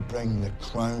bring the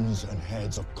crowns and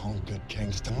heads of conquered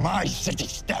kings to my city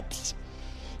steps.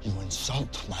 You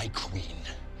insult my queen.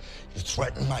 You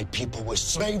threaten my people with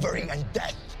slavery and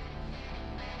death.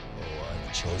 Oh,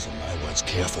 I've chosen my words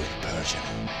carefully, Persian.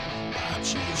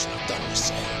 Perhaps you should have done the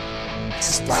same.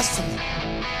 This is blasphemy.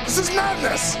 This is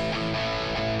madness.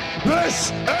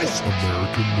 This is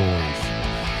American Noise.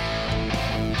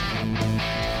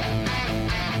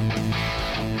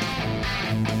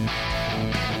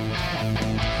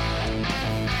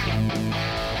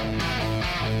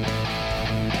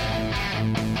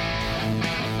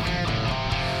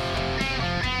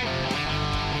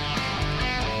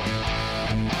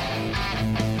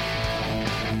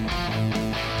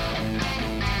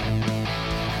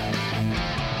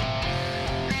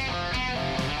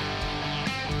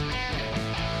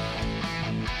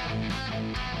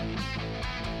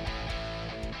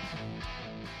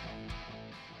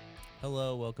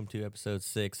 Hello, welcome to episode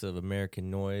 6 of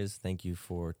American Noise. Thank you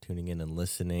for tuning in and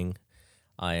listening.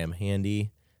 I am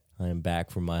Handy. I am back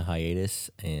from my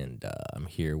hiatus, and I'm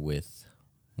here with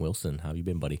Wilson. How you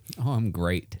been, buddy? Oh, I'm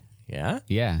great. Yeah?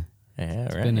 Yeah. Yeah,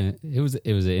 It's right. been it was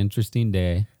an interesting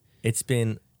day, It's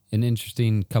been an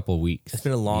interesting couple weeks.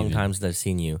 a long even. time since I've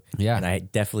seen you. Yeah. And I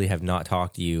definitely have not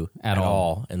talked to you At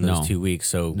all. in those No. 2 weeks,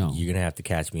 so No. you're going to have to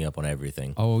catch me up on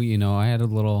everything. Oh, I had a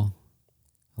little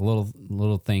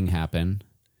thing happen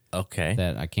Okay.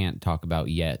 that I can't talk about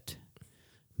yet.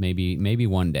 Maybe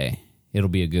one day it'll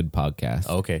be a good podcast.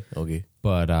 Okay.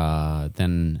 But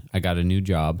then I got a new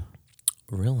job.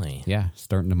 Really? Yeah,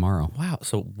 starting tomorrow. Wow.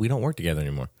 So we don't work together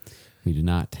anymore. We do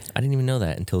not. I didn't even know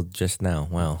that until just now.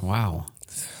 Wow. Wow.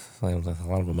 A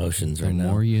lot of emotions The right now.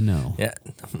 more you know. Yeah.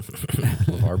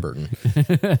 LeVar Burton.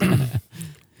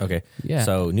 Okay. Yeah.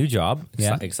 So new job.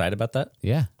 Yeah. Excited about that?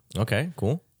 Yeah. Okay,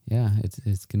 cool. Yeah,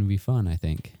 it's gonna be fun, I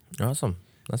think. Awesome.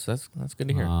 That's good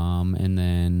to hear. And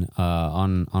then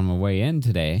on my way in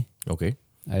today, Okay.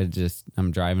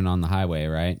 I'm driving on the highway,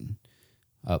 right?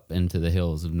 Up into the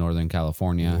hills of Northern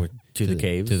California. To the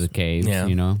caves. To the caves, Yeah.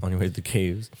 you know. On your way to the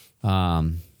caves.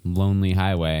 Lonely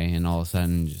highway, and all of a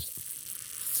sudden just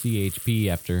CHP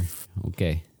after,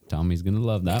 okay, Tommy's going to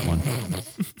love that one.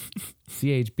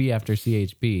 CHP after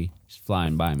CHP just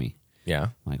flying by me. Yeah.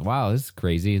 I'm like, wow, this is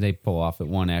crazy. They pull off at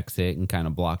one exit and kind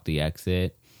of block the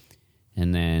exit.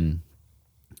 And then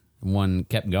one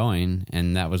kept going,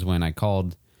 and that was when I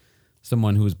called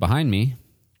someone who was behind me.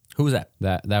 Who was that?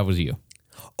 That was you.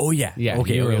 Oh, yeah. Yeah,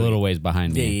 Okay. you were a little ways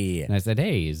behind me. Yeah. And I said,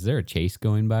 hey, is there a chase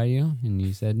going by you? And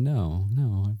you said, no,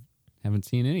 I haven't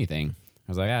seen anything.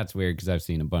 I was like, that's weird because I've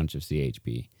seen a bunch of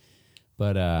CHP.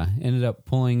 But ended up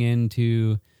pulling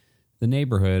into the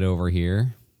neighborhood over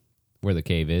here where the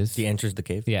cave is. He enters the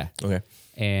cave? Yeah. Okay.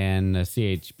 And a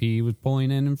CHP was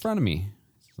pulling in front of me.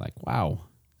 It's like, wow,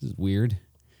 this is weird.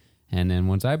 And then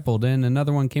once I pulled in,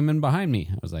 another one came in behind me.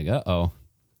 I was like, uh-oh,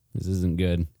 this isn't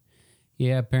good.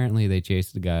 Yeah, apparently they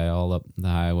chased the guy all up the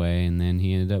highway, and then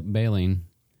he ended up bailing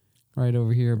right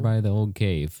over here by the old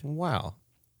cave. Wow.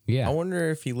 Yeah. I wonder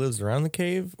if he lives around the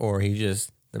cave or he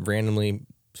just randomly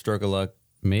stroke of luck.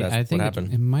 That's I think what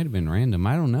happened. it might have been random.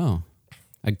 I don't know.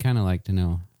 I'd kind of like to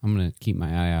know. I'm going to keep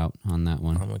my eye out on that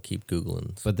one. I'm going to keep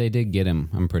Googling. But they did get him,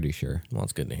 I'm pretty sure. Well,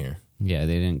 it's good to hear. Yeah,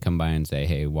 they didn't come by and say,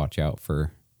 hey, watch out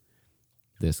for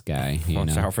this guy.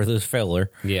 Watch out for this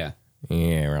feller. Yeah.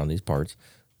 Yeah, around these parts.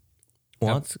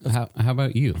 Well, How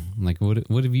about you? Like,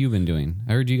 what have you been doing?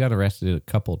 I heard you got arrested a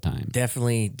couple times.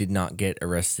 definitely did not get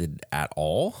arrested at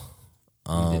all.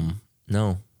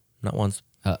 No, not once.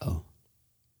 Uh-oh.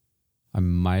 I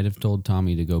might have told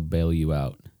Tommy to go bail you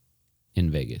out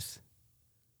in Vegas.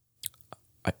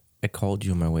 I called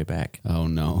you on my way back. Oh,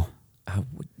 no.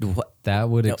 What? That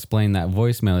would Nope. explain that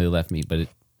voicemail you left me, but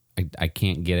I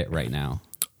can't get it right now.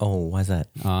 Oh, why's that?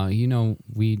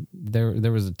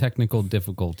 There was a technical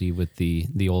difficulty with the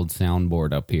old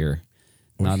soundboard up here.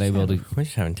 Not able to. We're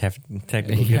just having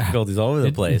technical Yeah. difficulties all over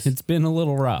the place. It's been a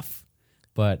little rough,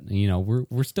 but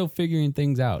we're still figuring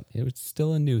things out. It was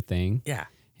still a new thing, Yeah.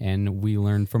 and we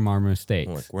learned from our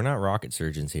mistakes. Look, we're not rocket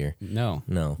surgeons here. No.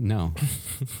 No.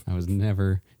 I was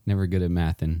never good at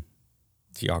math, and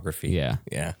Geography. yeah.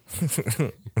 Yeah.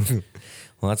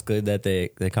 Well, that's good that they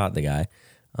caught the guy.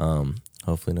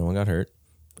 Hopefully no one got hurt,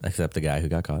 except the guy who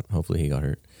got caught. Hopefully he got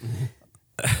hurt.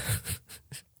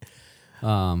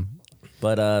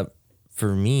 But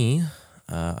for me,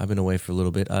 I've been away for a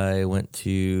little bit. I went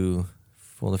to,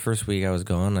 the first week I was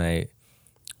gone, I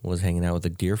was hanging out with a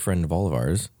dear friend of all of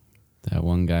ours, That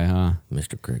one guy, huh?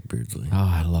 Mr. Craig Beardsley. Oh,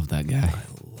 I love that guy.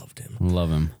 I loved him. Love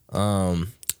him.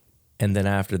 And then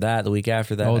after that, the week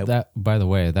after that, By the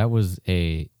way, that was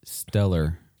a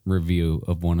stellar review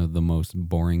of one of the most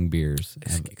boring beers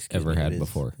I've ever had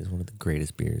before. It's one of the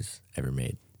greatest beers ever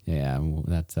made. Yeah, well,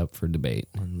 that's up for debate.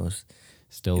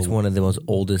 It's one of the most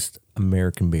oldest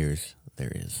American beers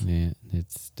there is. Yeah,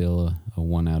 it's still a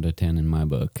 1 out of 10 in my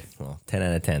book. Well, 10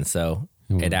 out of 10. So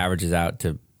it averages out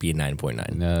to be a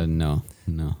 9.9.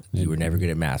 No. You were never good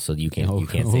at math, so you can't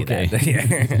say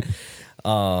that.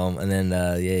 And then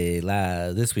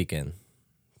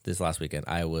this last weekend,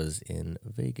 I was in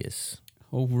Vegas.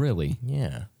 Oh, really?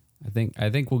 Yeah. I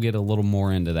think we'll get a little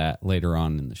more into that later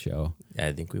on in the show.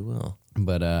 I think we will.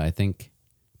 But I think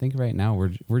right now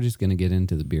we're just gonna get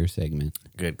into the beer segment.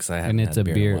 Good, because I haven't and it's had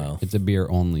a beer in a while. It's a beer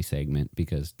only segment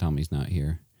because Tommy's not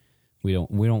here. We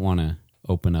don't want to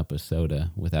open up a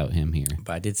soda without him here.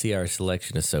 But I did see our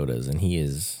selection of sodas, and he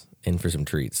is in for some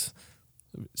treats.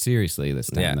 Seriously, this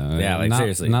time though. Yeah, like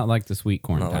seriously, not like the sweet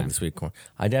corn not time. like the sweet corn.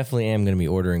 I definitely am going to be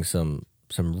ordering some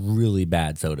really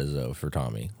bad sodas though for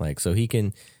Tommy. Like, so he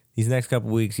can these next couple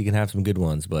weeks he can have some good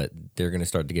ones, but they're going to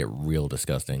start to get real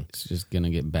disgusting. It's just gonna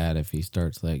get bad if he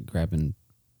starts like grabbing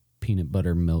peanut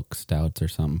butter milk stouts or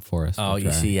something for us. Oh, to you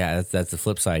try. see, yeah, that's the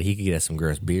flip side. He could get us some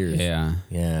gross beers. Yeah.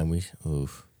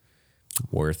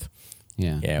 Worth.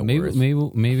 Yeah. Yeah,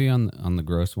 Maybe on the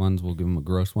gross ones we'll give him a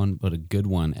gross one, but a good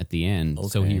one at the end,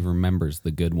 so Okay. he remembers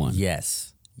the good one.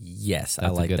 Yes, I That's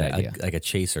a like good that. idea. Like a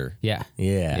chaser. Yeah.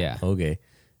 Yeah. Okay.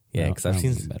 Yeah, because That'll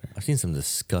I've be better. seen some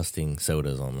disgusting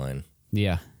sodas online.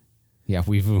 Yeah. Yeah,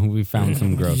 we've found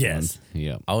some gross Yes. ones.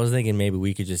 Yeah. I was thinking maybe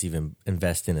we could just even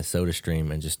invest in a soda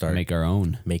stream and just start Make our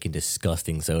own. making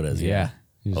disgusting sodas. Yeah.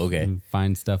 Just Okay.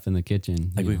 Find stuff in the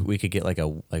kitchen. Like you know. we could get like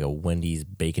a Wendy's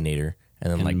Baconator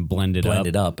and then And like blend it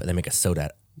up. and then make a soda.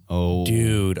 Oh,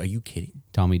 Dude, are you kidding?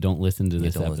 Tommy, don't listen to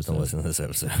this Don't episode. listen to this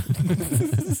episode.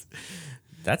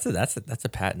 That's a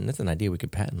patent. That's an idea we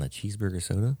could patent, a cheeseburger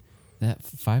soda That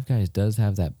Five Guys does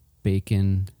have that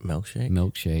bacon milkshake.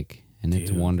 milkshake, and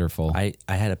it's Dude. wonderful. I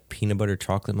had a peanut butter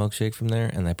chocolate milkshake from there,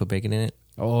 and I put bacon in it.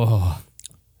 Oh,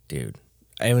 Dude,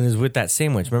 and it was with that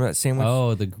sandwich. Remember that sandwich?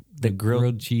 oh, the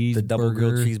grilled cheese, the double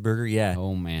grilled burger. cheeseburger. Yeah.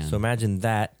 Oh man! So imagine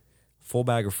that full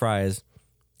bag of fries,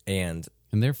 and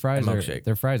and their fries a are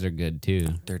milkshake. good too.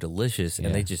 they're delicious, Yeah.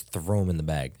 and they just throw them in the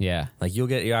bag. Yeah, Like you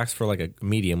ask for like a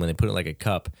medium when they put it in like a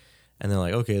cup, and they're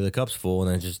like, okay, the cup's full,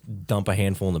 and then just dump a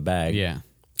handful in the bag. yeah,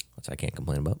 Which I can't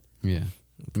complain about. yeah.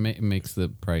 Makes the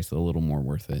price a little more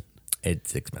worth it.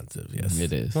 It's expensive, yes.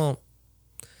 It is. Well,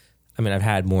 I mean, I've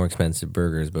had more expensive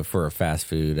burgers, but for a fast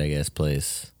food, I guess,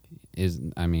 place.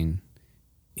 I mean,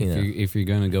 You know. if you're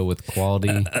gonna go with quality,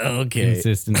 Okay.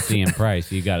 consistency, and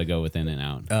price, you got to go with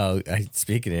In-N-Out. Oh,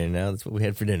 speaking of it now, that's what we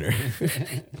had for dinner.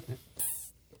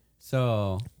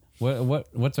 So,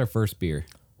 what's our first beer?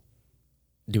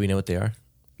 Do we know what they are?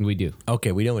 We do.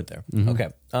 Okay, we know what they're. Mm-hmm. Okay.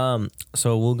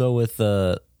 So we'll go with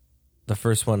the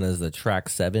first one is the Track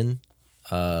 7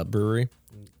 brewery.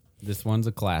 This one's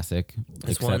a classic,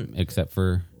 This one- except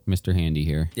for Mr. Handy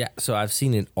here. Yeah, so I've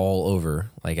seen it all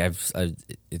over. Like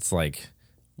it's like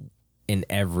in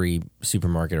every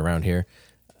supermarket around here.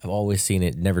 I've always seen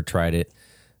it, never tried it.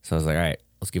 So I was like, all right,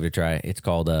 let's give it a try. It's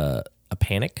called a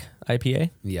Panic IPA.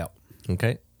 Yep.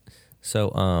 Okay. So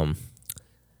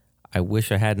I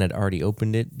wish I hadn't had already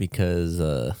opened it because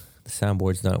the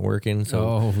soundboard's not working. So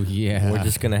Oh yeah. we're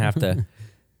just gonna have to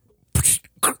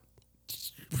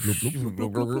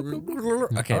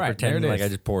okay, All right, pretend there it like is. I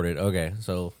just poured it. Okay,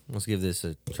 so let's give this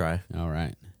a try. All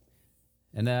right.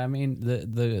 And I mean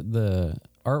the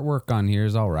artwork on here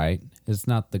is all right. It's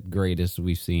not the greatest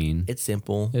we've seen. It's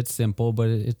simple. It's simple, but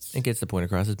it's It gets the point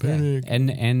across. It's yeah. panic.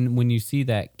 And when you see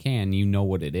that can, you know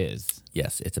what it is.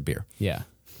 Yes, it's a beer. Yeah.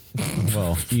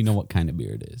 Well, you know what kind of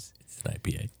beer it is. It's an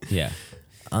IPA. Yeah.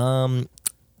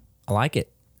 I like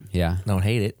it. Yeah. Don't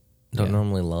hate it. Don't Yeah.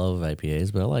 normally love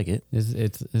IPAs, but I like it.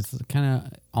 It's kind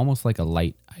of almost like a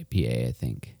light IPA, I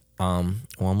think. Well,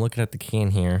 I'm looking at the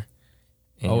can here.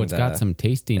 Oh, it's got some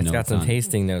tasting It's notes got some on it.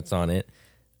 tasting notes on it.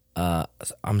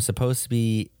 I'm supposed to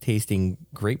be tasting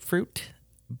grapefruit,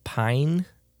 pine,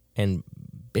 and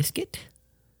biscuit.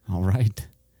 All right.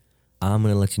 I'm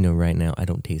gonna let you know right now. I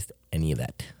don't taste any of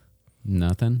that.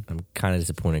 Nothing. I'm kind of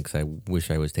disappointed because I wish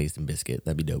I was tasting biscuit.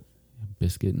 That'd be dope.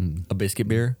 Biscuit and A biscuit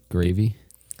beer, gravy.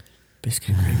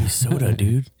 biscuit gravy soda,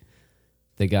 dude.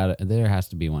 They got it. There has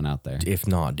to be one out there. If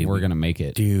not, dude, We're gonna make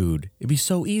it. dude. It'd be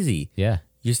so easy. Yeah.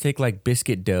 You just take like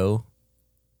biscuit dough,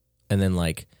 and then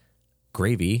like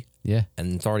gravy, Yeah.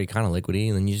 and it's already kind of liquidy,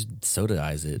 and then you just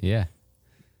sodaize it. Yeah.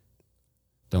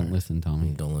 Don't listen,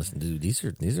 Tommy. Don't listen, dude. These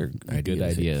are ideas. Good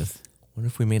ideas. What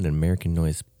if we made an American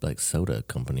Noise like soda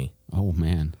company? Oh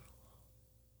man.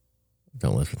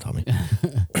 Don't listen, Tommy.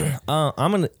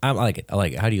 I like it. I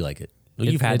like it. How do you like it?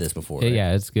 Well, you've had this before, right?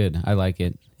 Yeah, it's good. I like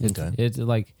it. Okay. It's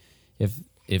like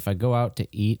if I go out to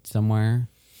eat somewhere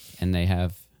and they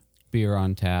have beer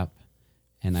on tap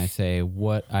and I say,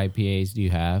 what IPAs do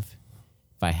you have?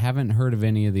 If I haven't heard of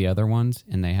any of the other ones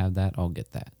and they have that, I'll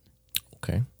get that.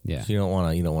 Okay. Yeah. So you don't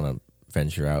want to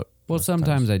venture out. Well, most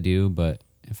sometimes times. I do, but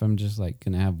if I'm just like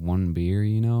gonna have one beer,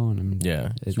 and I'm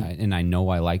and I know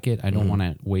I like it, I don't want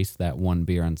to waste that one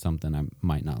beer on something I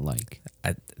might not like.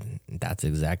 That's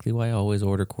exactly why I always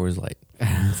order Coors Light.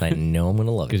 Because I know I'm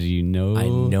gonna love it. Because I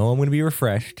know I'm gonna be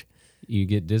refreshed. you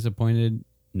get disappointed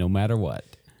no matter what.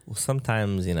 Well,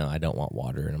 sometimes I don't want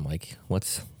water, and I'm like,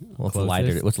 what's Closest?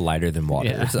 lighter? What's lighter than water?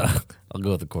 Yeah. So I'll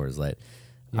go with the Coors Light.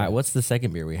 All right, what's the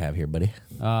second beer we have here, buddy?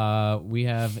 We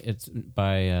have it's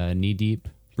by Knee Deep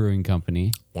Brewing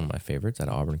Company. One of my favorites out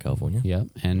of Auburn, California. Yep,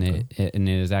 and it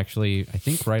is actually I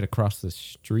think right across the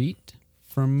street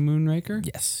from Moonraker.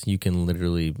 Yes, you can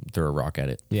literally throw a rock at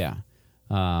it. Yeah,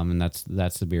 and that's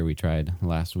the beer we tried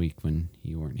last week when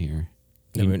you weren't here.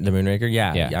 The Moonraker,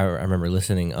 yeah. Yeah. I remember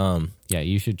listening. Yeah,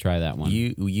 you should try that one.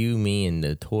 You, me, and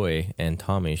the toy and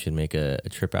Tommy should make a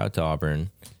trip out to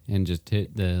Auburn. And just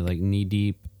hit the Knee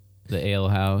Deep, the Ale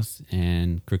House,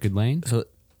 and Crooked Lane. So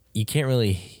you can't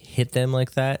really hit them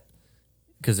like that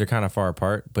because they're kind of far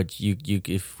apart. But you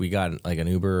if we got like an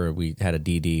Uber or we had a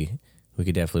DD, we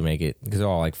could definitely make it because they're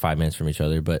all like 5 minutes from each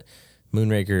other. But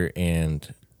Moonraker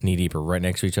and Knee Deep are right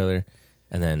next to each other,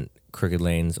 and then Crooked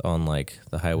Lane's on like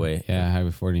the highway. Yeah,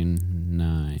 Highway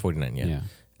 49. 49, yeah. Yeah.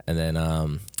 And then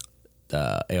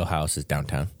the Ale House is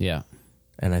downtown. Yeah.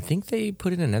 And I think they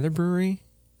put in another brewery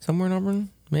somewhere in Auburn,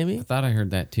 maybe? I thought I heard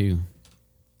that too.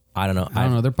 I don't know. I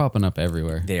don't know. They're popping up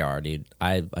everywhere. They are, dude.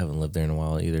 I haven't lived there in a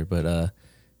while either, but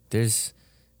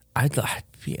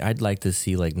I'd like to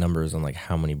see like numbers on like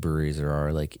how many breweries there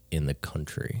are like in the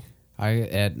country.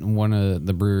 At one of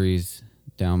the breweries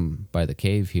down by the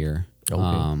cave here,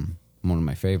 Okay. one of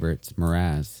my favorites,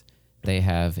 Miraz, they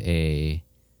have I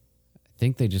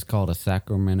think they just call it a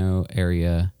Sacramento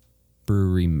area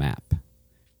brewery map.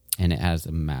 And it has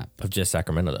a map. Of just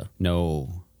Sacramento, though. No.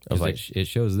 I was 'cause it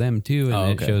shows them too, and Oh,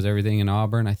 it okay. shows everything in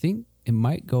Auburn. I think it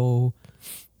might go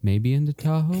maybe into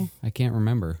Tahoe. I can't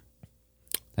remember.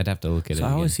 I'd have to look at it So I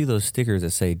again. always see those stickers that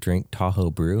say "Drink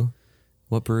Tahoe Brew."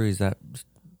 What brewery is that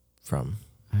from?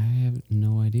 I have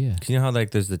no idea. 'Cause you know how like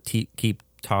there's the Keep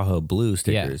Tahoe Blue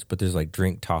stickers, but there's like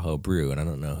 "Drink Tahoe Brew," and I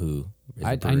don't know who. Is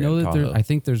I the brewery know in that Tahoe. I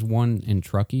think there's one in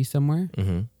Truckee somewhere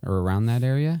or around that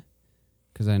area,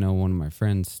 because I know one of my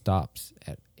friends stops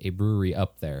at a brewery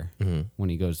up there when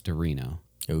he goes to Reno.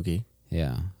 Okay.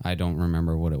 Yeah, I don't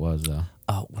remember what it was though.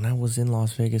 Oh, when I was in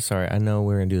Las Vegas, sorry, I know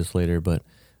we're gonna do this later, but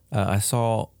I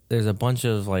saw there's a bunch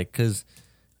of like, because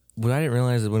what I didn't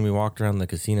realize is when we walked around the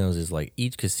casinos is like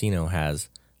each casino has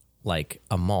like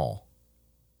a mall,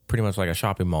 pretty much like a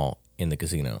shopping mall in the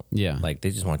casino. Yeah. Like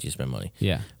they just want you to spend money.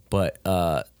 Yeah, But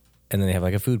and then they have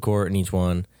like a food court in each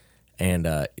one, and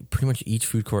pretty much each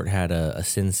food court had a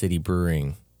Sin City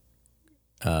Brewing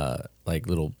like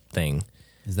little thing.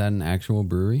 is that an actual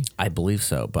brewery? I believe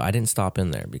so, but I didn't stop in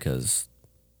there because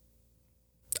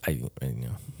I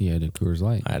Yeah, the Coors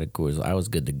Light. I had a Coors. I was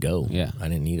good to go. Yeah. I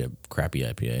didn't need a crappy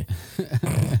IPA.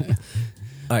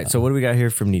 All right, so what do we got here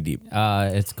from Knee Deep?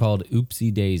 It's called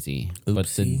Oopsie Daisy, but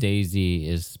the Oopsie? daisy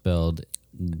is spelled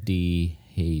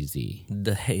D-hazy.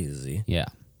 The hazy. Yeah.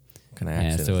 What kind of Yeah,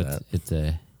 accent so is that? it's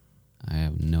a, I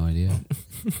have no idea.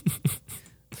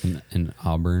 an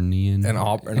Auburnian. An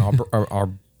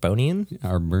Arbonian?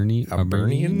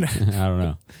 Auburnian? I don't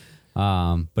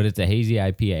know. But it's a hazy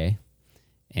IPA,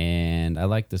 and I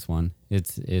like this one.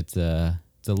 It's a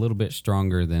little bit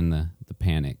stronger than the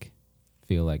Panic. I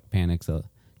feel like Panic's a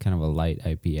kind of a light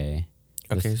IPA.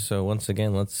 Okay, so once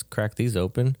again, let's crack these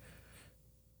open.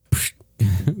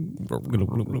 Let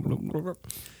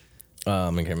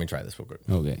me try this real quick.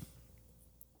 Okay.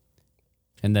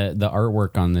 And the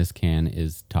artwork on this can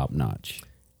is top notch.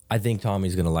 I think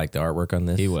Tommy's gonna like the artwork on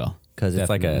this. He will, because it's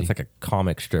like definitely. a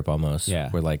comic strip almost. Yeah.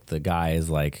 where like the guy is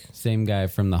like Same guy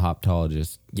from the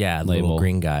Hoptologist. the Label. little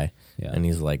green guy, Yeah. and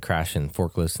he's like crashing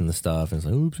forklifts and the stuff, and it's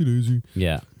like oopsie daisy.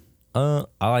 Yeah. I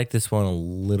like this one a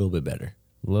little bit better.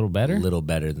 A little better? A little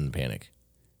better than the Panic.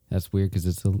 That's weird because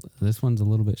this one's a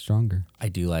little bit stronger. I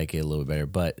do like it a little bit better,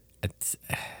 but it's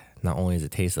not only does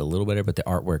it taste a little better, but the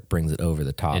artwork brings it over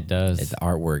the top. It does. The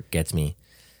artwork gets me.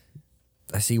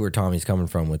 I see where Tommy's coming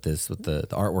from with this. With the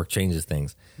artwork changes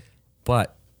things,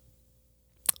 but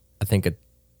I think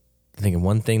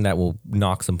one thing that will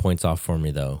knock some points off for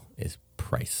me though is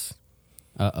price.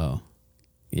 Uh-oh.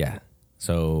 Yeah.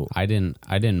 So I didn't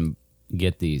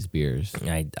get these beers.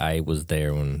 I was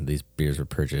there when these beers were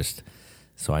purchased.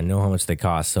 So I know how much they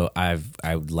cost. So I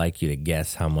would like you to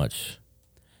guess how much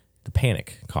the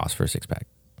Panic costs for a 6-pack.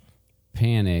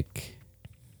 Panic.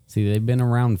 See, they've been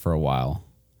around for a while,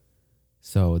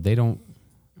 so they don't.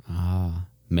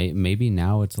 Maybe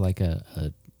now it's like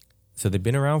a So they've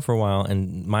been around for a while,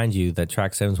 and mind you, that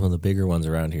Track 7 is one of the bigger ones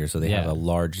around here, so they have a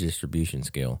large distribution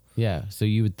scale. yeah. So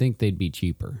you would think they'd be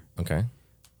cheaper. Okay.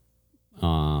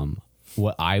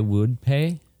 What I would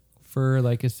pay for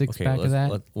like a 6-pack of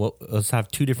that Let's have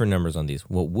two different numbers on these.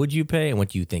 What would you pay, and what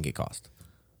do you think it cost?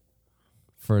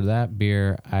 for that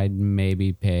beer, I'd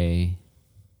maybe pay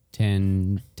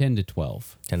 10 to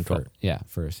 12. 10, 12.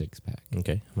 For a 6-pack.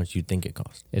 Okay. How much do you think it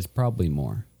cost? It's probably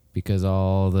more because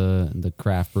all the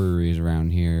craft breweries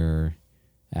around here are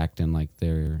acting like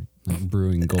they're like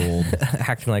brewing gold.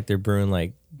 Acting like they're brewing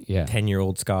like Yeah.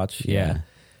 10-year-old scotch. Yeah.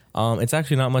 It's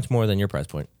actually not much more than your price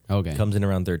point. Okay. Comes in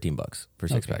around $13 for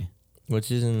 6-pack. Okay.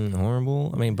 Which isn't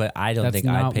horrible. I mean, but I don't That's think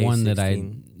not I'd pay one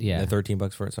 16, that yeah.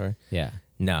 $13 for it, sorry. Yeah.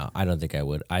 No, I don't think I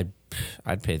would. I'd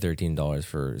pay $13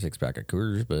 for a 6-pack of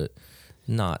Coors, but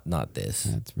not this.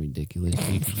 That's ridiculous.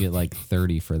 You could get like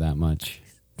 30 for that much.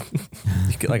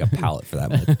 You get like a pallet for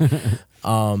that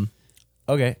much.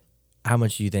 Okay. How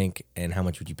much do you think, and how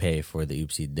much would you pay for the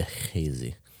Oopsie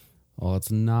Daisy? Well, it's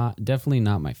definitely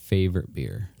not my favorite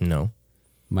beer. No.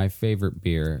 My favorite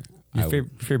beer, Your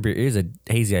favorite beer is a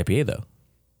hazy IPA, though.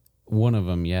 one of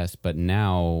them, yes, but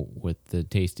now with the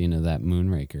tasting of that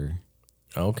Moonraker,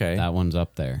 Okay. that one's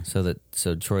up there.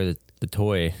 So Troy, the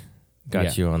toy, got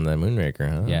Yeah. you on the Moonraker,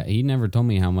 huh? Yeah, he never told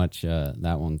me how much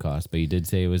that one cost, but he did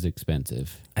say it was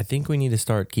expensive. I think we need to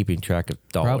start keeping track of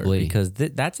dollars. Probably. Because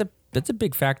that's a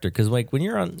big factor. Because like when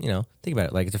you're on, think about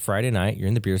it. Like it's a Friday night, you're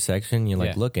in the beer section, you're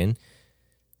like Yeah. looking.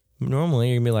 Normally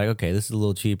you're gonna be like, okay, this is a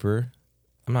little cheaper.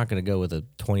 I'm not gonna go with a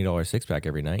 $20 6-pack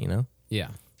every night, Yeah.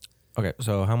 Okay,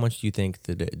 so how much do you think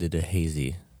the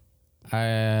hazy?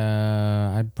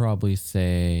 I'd probably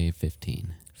say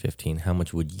 15. 15. How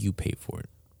much would you pay for it?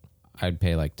 I'd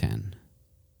pay like 10.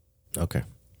 Okay.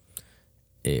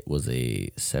 It was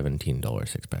a $17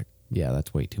 6-pack. Yeah,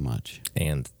 that's way too much.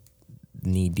 And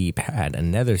Knee Deep had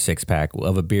another 6-pack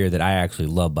of a beer that I actually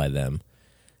love by them,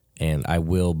 and I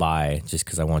will buy just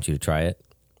because I want you to try it,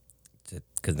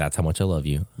 because that's how much I love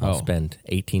you. I'll spend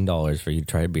 $18 for you to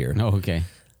try a beer. Oh, okay.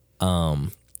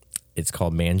 It's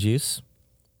called Man Juice.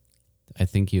 I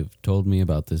think you've told me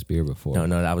about this beer before.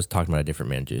 No, I was talking about a different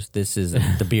Man Juice. This is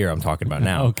the beer I'm talking about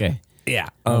now. Okay. Yeah.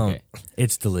 Okay.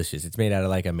 It's delicious. It's made out of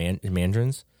like a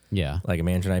mandarins, Yeah, like a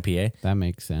mandarin IPA, that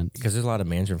makes sense. because there's a lot of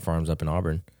mandarin farms up in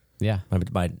Auburn. Yeah.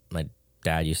 My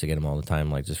dad used to get them all the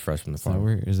time, like just fresh from the farm.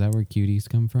 Is that where cuties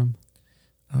come from?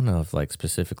 I don't know if like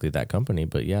specifically that company,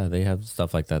 but yeah, they have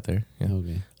stuff like that there. Yeah.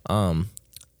 Okay.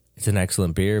 It's an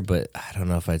excellent beer, but I don't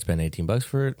know if I'd spend $18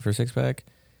 for it for a 6-pack.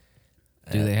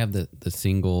 Do they have the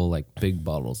single like big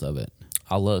bottles of it?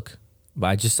 I'll look, but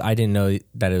I didn't know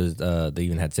that it was they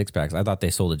even had 6-packs. I thought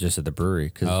they sold it just at the brewery,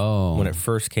 because when it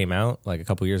first came out, like a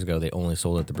couple years ago, they only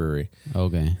sold it at the brewery,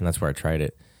 Okay. and that's where I tried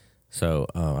it. So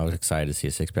I was excited to see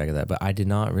a 6-pack of that, but I did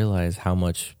not realize how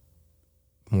much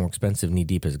more expensive Knee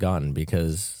Deep has gotten,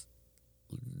 because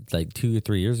like 2 or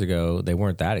 3 years ago, they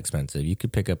weren't that expensive. You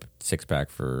could pick up a 6-pack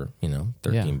for,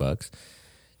 $13.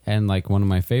 And like one of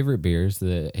my favorite beers,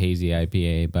 the Hazy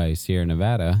IPA by Sierra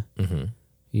Nevada, Mm-hmm.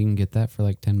 you can get that for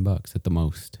like $10 at the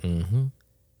most. Mm-hmm. And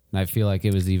I feel like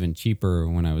it was even cheaper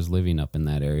when I was living up in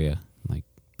that area, like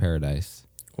Paradise.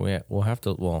 Well, yeah, we'll have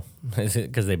to, is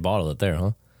it because they bottle it there,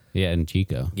 huh? Yeah, in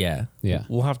Chico. Yeah. Yeah.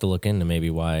 We'll have to look into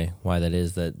maybe why that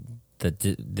is that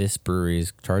this brewery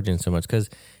is charging so much,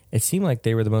 because it seemed like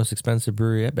they were the most expensive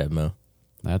brewery at Bedmo.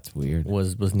 That's weird.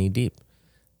 Was Knee Deep,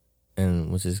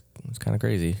 and which is it's kind of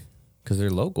crazy because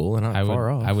they're local and not far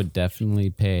off. I would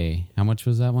definitely pay. How much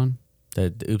was that one?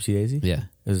 The Oopsie Daisy. Yeah.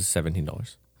 It was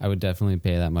 $17. I would definitely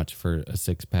pay that much for a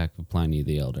 6-pack of Pliny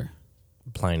the Elder.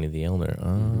 Pliny the Elder.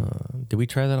 Did we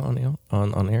try that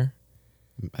on air?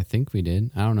 I think we did.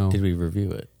 I don't know. Did we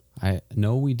review it?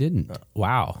 No, we didn't.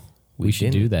 Wow. We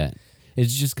should do that.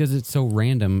 It's just because it's so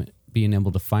random being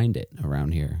able to find it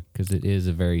around here, because it is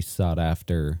a very sought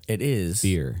after It is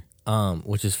beer.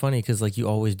 Which is funny because like you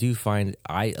always do find.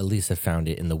 I at least have found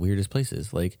it in the weirdest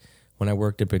places. Like when I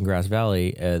worked up in Grass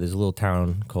Valley, there's a little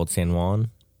town called San Juan,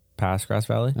 past Grass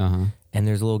Valley, and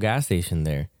there's a little gas station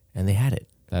there, and they had it.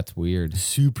 That's weird.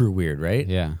 Super weird, right?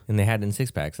 Yeah. And they had it in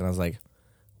 6-packs, and I was like,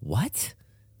 what?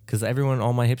 Because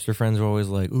all my hipster friends were always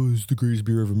like, oh, this is the greatest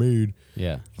beer ever made.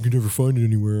 Yeah. You can never find it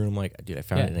anywhere. And I'm like, dude, I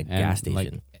found it in a and, gas station.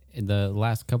 like, the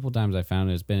last couple times I found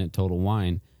it, it's been at Total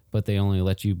Wine, but they only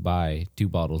let you buy 2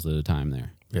 bottles at a time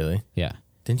there. Really? Yeah.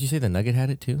 Didn't you say the Nugget had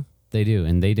it too? They do,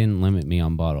 and they didn't limit me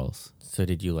on bottles. So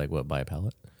did you buy a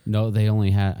pallet? No, they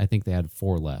only had. I think they had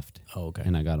 4 left. Oh, okay.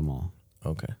 And I got them all.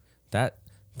 Okay. That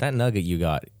nugget you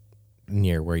got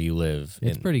near where you live,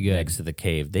 It's pretty good. next to the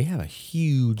cave. They have a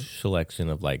huge selection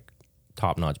of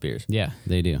top-notch beers. Yeah,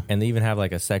 they do. And they even have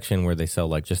a section where they sell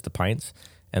just the pints,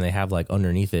 and they have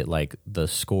underneath it the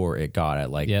score it got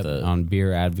at the on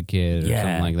Beer Advocate or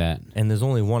something like that. And there's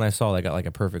only one I saw that got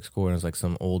a perfect score, and it was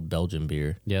some old Belgian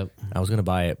beer. Yep. I was gonna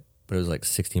buy it, but it was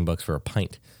 $16 for a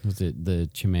pint. Was it the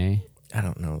Chimay? I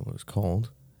don't know what it was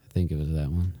called. I think it was that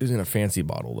one. It was in a fancy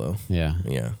bottle though. Yeah.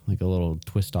 Yeah. Like a little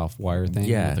twist off wire thing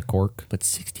Yeah. with a cork. But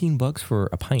 $16 for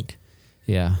a pint.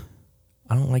 Yeah.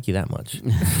 I don't like you that much.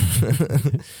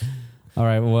 All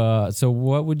right. Well, so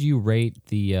what would you rate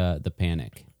the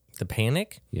Panic? The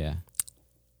Panic? Yeah.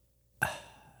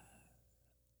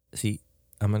 See,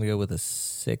 I'm gonna go with a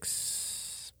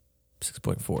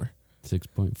 6.4.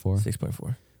 6.4.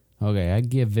 6.4. Okay, I'd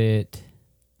give it.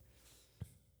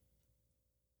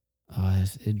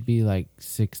 It'd be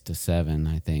 6 to 7,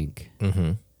 I think.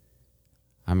 Mm-hmm.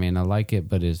 I mean, I like it,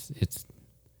 but it's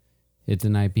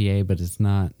an IPA, but it's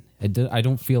not. I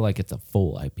don't feel like it's a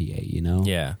full IPA, you know?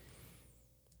 Yeah.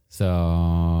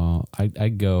 So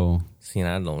I'd go. See, and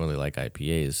I don't really like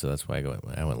IPAs, so that's why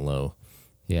I went low.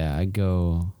 Yeah, I'd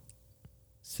go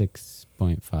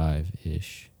 6.5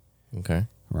 ish, Okay.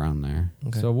 around there.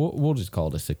 Okay. So we'll just call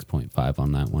it a 6.5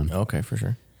 on that one. Okay, for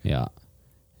sure. Yeah.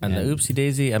 And the Oopsie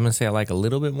Daisy, I'm gonna say I like a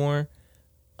little bit more,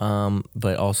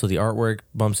 but also the artwork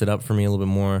bumps it up for me a little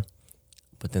bit more.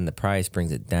 But then the price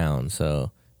brings it down.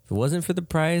 So if it wasn't for the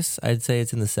price, I'd say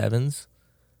it's in the 7s.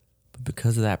 But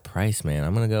because of that price, man,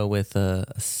 I'm gonna go with a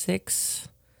 6.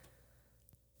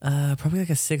 Probably a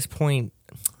 6.9.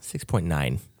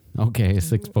 Okay, a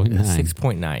 6.9.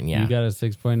 6.9, yeah. You got a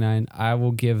 6.9. I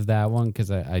will give that one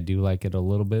because I do like it a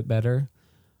little bit better.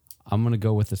 I'm going to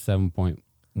go with a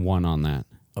 7.1 on that.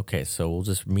 Okay, so we'll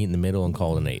just meet in the middle and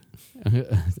call it an 8.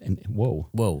 Whoa.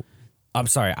 Whoa. I'm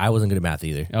sorry, I wasn't good at math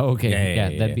either. Oh, okay. Yeah,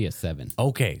 That'd be a 7.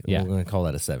 Okay, Yeah. we're going to call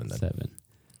that a 7 then. 7.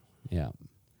 Yeah.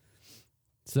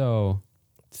 So,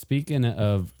 speaking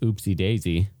of Oopsie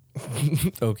Daisy,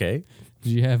 Okay. did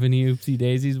you have any Oopsie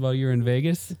Daisies while you were in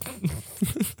Vegas?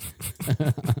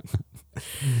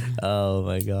 Oh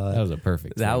my god. That was a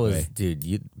perfect That segue. was, dude,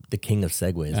 you the king of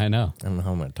segues. I know. I don't know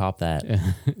how I'm gonna top that.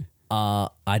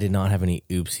 I did not have any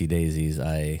oopsie daisies.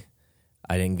 I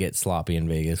didn't get sloppy in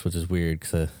Vegas, which is weird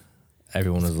because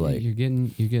everyone was like, you're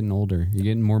getting older. You're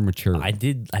getting more mature. I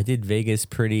did Vegas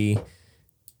pretty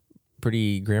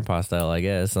grandpa style, I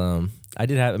guess. I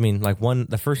did have,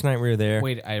 the first night we were there.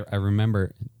 Wait, I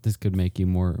remember this could make you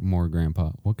more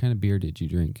grandpa. What kind of beer did you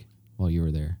drink while you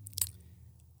were there?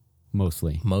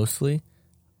 Mostly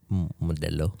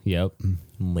Modelo. Yep.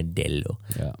 Modelo.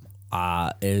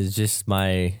 Yeah. It was just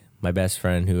my best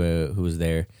friend who was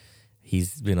there.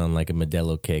 He's been on a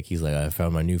Modelo kick. He's like, I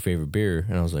found my new favorite beer,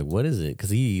 and I was like, what is it?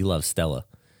 Because he loves Stella.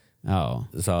 Oh.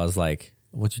 So I was like,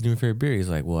 what's your new favorite beer? He's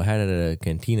like, well, I had it at a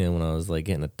cantina when I was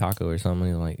getting a taco or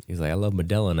something. He's like, I love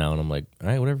Modelo now, and I'm like, all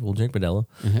right, whatever, we'll drink Modelo.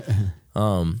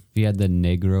 You had the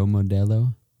Negro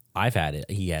Modelo? I've had it.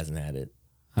 He hasn't had it.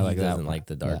 I like he that doesn't one. like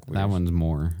the dark. That one's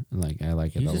more I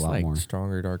like it You a just lot like more.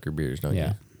 stronger, darker beers, don't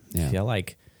Yeah. you? Yeah. See, I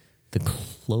like the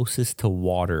closest to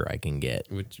water I can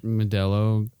get. Which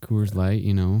Modelo, Coors Light,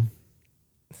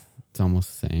 it's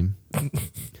almost the same.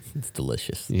 It's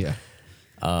delicious. Yeah.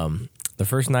 The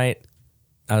first night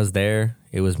I was there,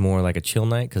 it was more like a chill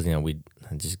night because we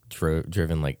had just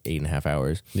driven 8.5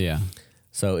 hours. Yeah.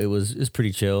 So it was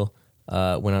pretty chill.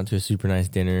 Went out to a super nice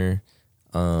dinner,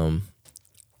 and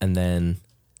then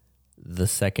the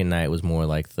second night was more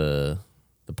like the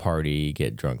party,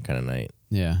 get drunk kind of night.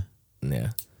 Yeah. Yeah,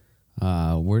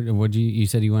 Where'd you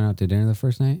said you went out to dinner the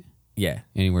first night? yeah,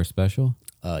 Anywhere special?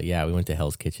 yeah. We went to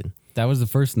Hell's Kitchen. That was the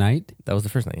first night? That was the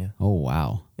first night. Yeah, Oh,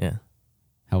 wow. yeah.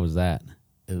 How was that?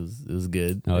 It was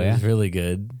good. Oh, It yeah? was really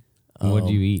good. What'd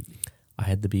you eat? I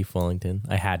had the beef Wellington.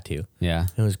 I had to. Yeah.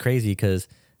 It was crazy because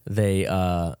they,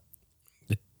 the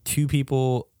two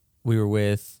people we were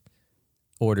with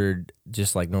ordered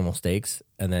just normal steaks,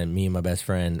 and then me and my best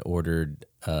friend ordered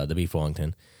the beef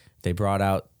Wellington. They brought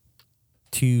out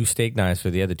 2 steak knives for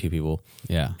the other 2 people,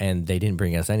 Yeah. and they didn't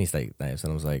bring us any steak knives.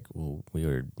 And I was like, well, we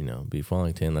ordered, beef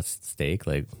Wellington, that's steak.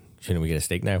 Shouldn't we get a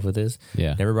steak knife with this?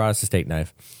 Yeah. Never brought us a steak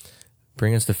knife.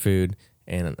 Bring us the food,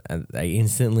 and I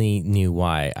instantly knew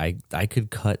why. I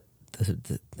could cut,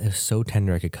 it was so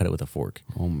tender I could cut it with a fork.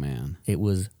 Oh, man. It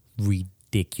was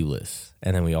ridiculous.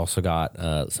 And then we also got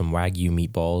some Wagyu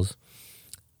meatballs.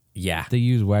 Yeah. They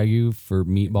use Wagyu for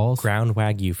meatballs? Ground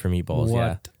Wagyu for meatballs, yeah.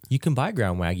 What? You can buy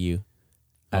ground Wagyu.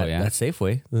 at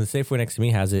Safeway. The Safeway next to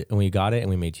me has it, and we got it, and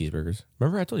we made cheeseburgers.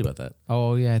 Remember I told you about that?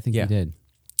 Oh, yeah, I think you did.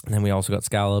 And then we also got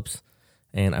scallops,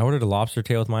 and I ordered a lobster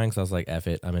tail with mine because I was like, F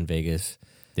it, I'm in Vegas.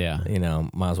 Yeah. You know,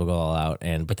 might as well go all out.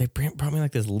 But they brought me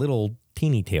like this little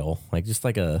teeny tail, like just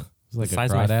like the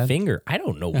size of my crawdad? finger. I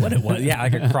don't know what it was. Yeah,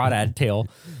 like a crawdad tail.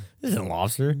 This isn't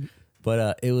lobster,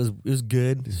 but it was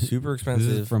good, super expensive.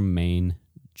 This is from Maine,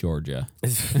 Georgia.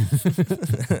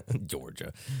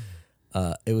 Georgia.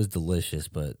 It was delicious,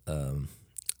 but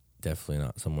definitely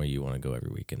not somewhere you want to go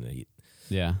every weekend to eat.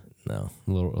 Yeah. No,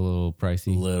 A little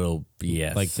pricey. little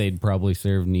yes. Like they'd probably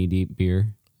serve knee-deep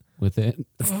beer with it.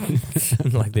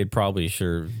 like they'd probably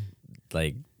serve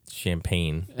like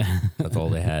champagne. That's all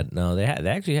they had. No, they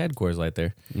actually had Coors Light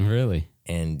there, Really?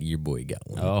 and your boy got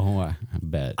one. Oh, I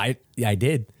bet. I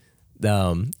did.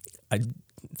 I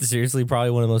seriously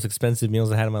probably one of the most expensive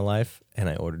meals I had in my life, and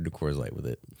I ordered a Coors Light with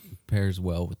it. Pairs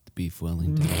well with the beef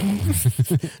Wellington.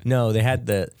 No, they had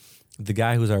the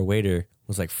guy who was our waiter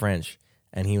was like French,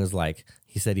 and he was like,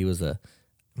 he said he was I'm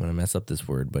gonna mess up this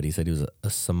word, but he said he was a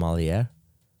sommelier.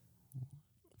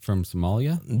 From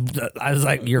Somalia? I was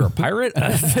like, you're a pirate? No.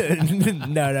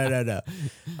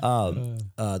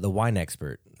 The wine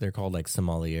expert. They're called like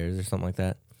sommeliers or something like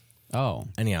that. Oh.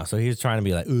 Anyhow, so he was trying to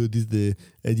be like, oh,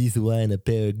 this wine, a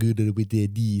pair good with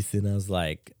this. And I was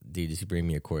like, dude, just bring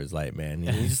me a Coors Light, man.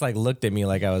 And he just like looked at me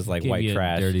like I was like Give white you a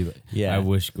trash. dirty, Yeah. I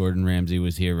wish Gordon Ramsay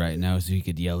was here right now so he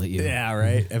could yell at you. Yeah,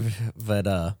 right.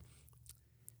 But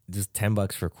just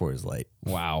 $10 for Coors Light.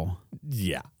 Wow.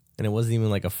 Yeah. And it wasn't even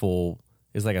like a full,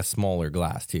 it was like a smaller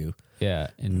glass too. Yeah.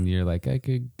 And you're like, I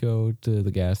could go to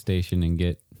the gas station and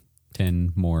get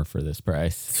 10 more for this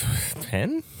price.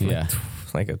 10? Yeah.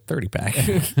 Like a 30 pack.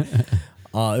 It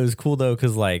was cool though,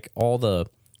 because like all the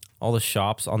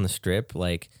shops on the strip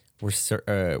like were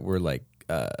like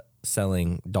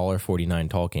selling $1.49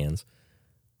 tall cans.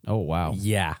 Oh, wow.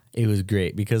 Yeah, it was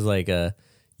great because like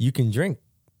you can drink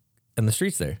in the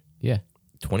streets there Yeah.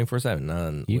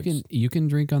 24/7. You can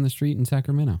drink on the street in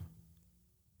Sacramento.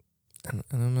 I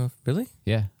don't know. Really?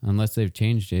 Yeah, unless they've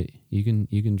changed it. You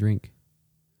can drink.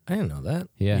 I didn't know that.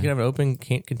 Yeah. You can have an open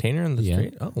container in the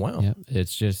street. Oh wow. Yeah.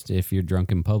 It's just if you're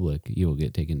drunk in public, you will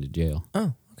get taken to jail.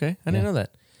 Oh okay. I didn't know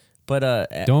that. But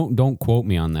Don't quote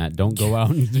me on that. Don't go out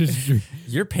and just drink.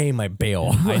 you're paying my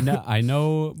bail. I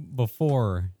know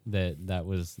before that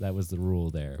was the rule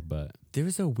there, but There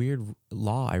was a weird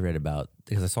law I read about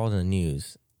because I saw it in the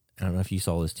news. I don't know if you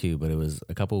saw this too, but it was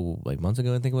a couple like months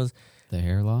ago. I think it was. the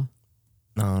hair law?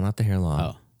 No, not the hair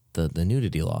law. Oh. The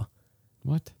nudity law.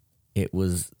 What? It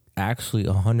was actually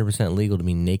 100% legal to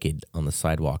be naked on the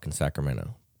sidewalk in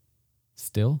Sacramento.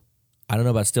 Still? I don't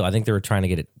know about still. I think they were trying to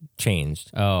get it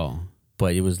changed, Oh,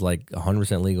 but it was like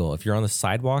 100% legal. If you're on the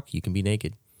sidewalk, you can be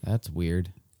naked. that's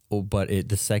weird. Oh, but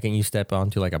the second you step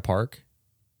onto like a park,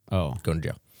 Oh, go to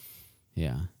jail.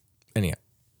 yeah. Anyhow,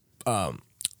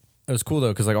 it was cool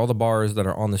though because like all the bars that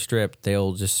are on the strip,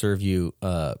 they'll just serve you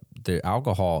the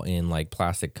alcohol in like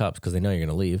plastic cups because they know you're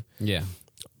gonna leave. Yeah.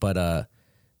 But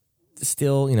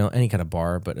still, you know, any kind of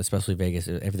bar, but especially Vegas,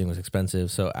 everything was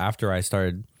expensive. So after I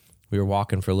started, we were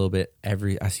walking for a little bit.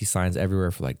 I see signs everywhere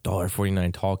for like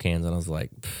 $1.49 tall cans, and I was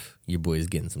like, your boy's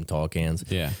getting some tall cans.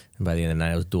 Yeah. And by the end of the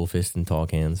night, I was dual fisting tall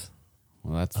cans.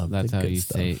 Well, that's the how good you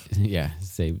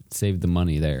stuff. save the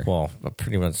money there. Well,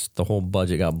 pretty much the whole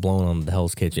budget got blown on the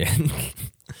Hell's Kitchen.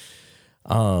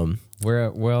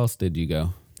 Where else did you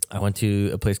go? I went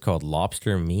to a place called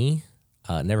Lobster Me.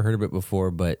 Never heard of it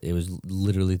before, but it was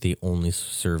literally the only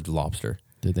served lobster.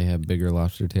 Did they have bigger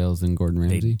lobster tails than Gordon They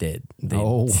Ramsay? did.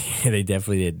 They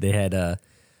definitely did. They had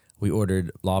we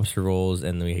ordered lobster rolls,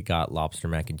 and we got lobster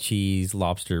mac and cheese,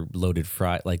 lobster loaded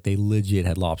fry. Like they legit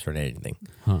had lobster in anything.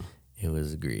 Huh. It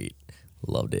was great.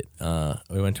 Loved it.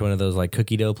 We went to one of those like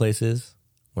cookie dough places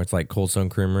where it's like Cold Stone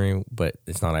Creamery, but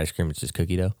it's not ice cream. It's just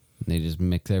cookie dough. They just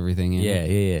mix everything in.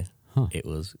 Yeah. Huh. It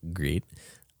was great.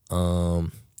 I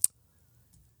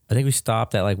think we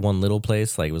stopped at like one little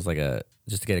place. Like it was like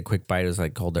just to get a quick bite. It was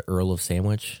like called the Earl of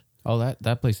Sandwich. Oh,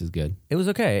 that place is good. It was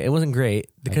okay. It wasn't great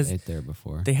because I ate there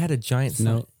before. they had a giant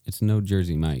sign. It's no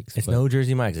Jersey Mike's. It's but no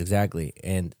Jersey Mike's, exactly.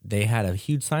 And they had a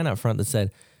huge sign up front that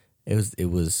said it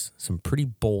was some pretty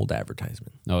bold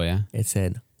advertisement. Oh yeah, It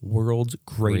said world's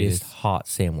greatest hot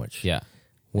sandwich. yeah.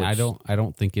 Which- I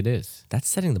don't think it is. That's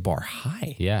setting the bar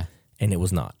high. Yeah. And it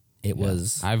was not. It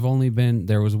was I've only been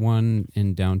there was one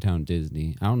in downtown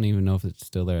Disney. I don't even know if it's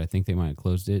still there. I think they might have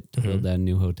closed it to build that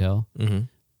new hotel. Mhm.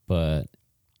 But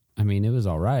I mean, it was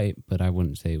all right, but I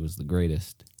wouldn't say it was the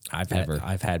greatest. I've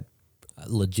had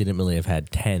legitimately I've had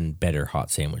 10 better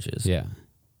hot sandwiches. Yeah.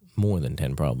 More than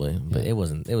 10 probably, but it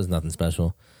was nothing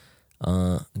special.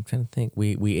 I'm trying to think.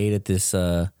 We ate at this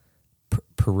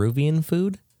Peruvian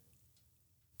food.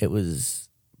 It was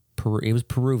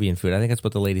Peruvian food. I think that's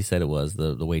what the lady said it was,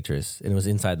 the waitress. And it was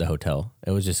inside the hotel.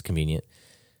 It was just convenient.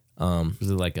 Was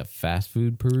it like a fast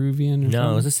food Peruvian? Or No,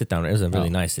 something? it was a sit down. It was a really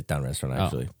nice sit down restaurant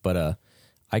actually. But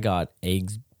I got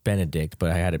eggs Benedict,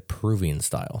 but I had it Peruvian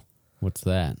style. What's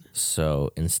that? So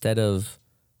instead of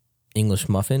English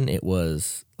muffin, it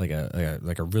was like a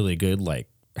really good like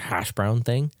hash brown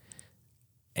thing,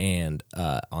 and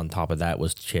on top of that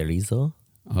was chorizo.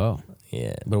 Oh,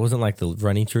 Yeah, but it wasn't like the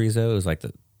runny chorizo. It was like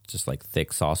the just like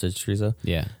thick sausage chorizo.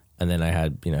 yeah. And then I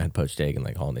had poached egg and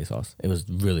like hollandaise sauce. It was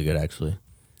really good actually.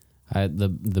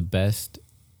 The best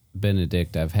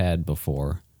Benedict I've had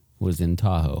before was in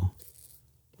Tahoe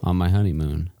on my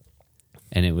honeymoon.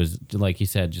 And it was, like you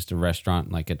said, just a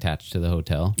restaurant like attached to the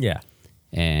hotel. Yeah.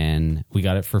 And we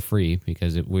got it for free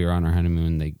because we were on our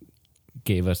honeymoon. They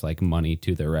gave us like money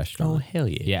to their restaurant. Oh hell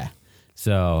yeah. Yeah.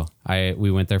 So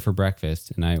we went there for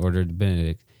breakfast and I ordered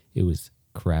Benedict. It was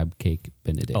crab cake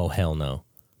Benedict. Oh hell no.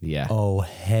 Yeah. Oh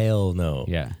hell no.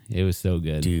 Yeah. It was so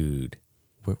good. Dude.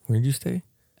 Where'd you stay?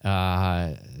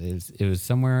 It was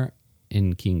somewhere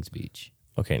in Kings Beach.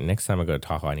 Okay, next time I go to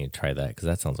Tahoe, I need to try that because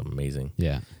that sounds amazing.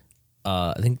 Yeah.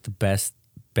 I think the best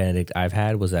Benedict I've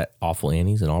had was at Awful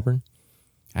Annie's in Auburn.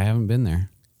 I haven't been there.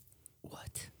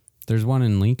 What? There's one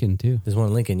in Lincoln too. There's one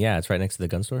in Lincoln. Yeah, it's right next to the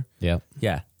gun store. Yep.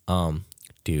 Yeah.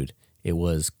 Dude, it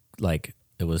was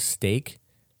steak,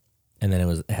 and then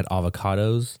it had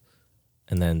avocados,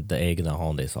 and then the egg and the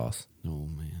hollandaise sauce. Oh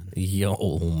man.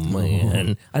 Yo,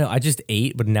 man. I know, I just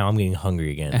ate, but now I'm getting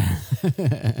hungry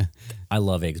again. I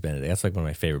love Eggs Benedict. That's like one of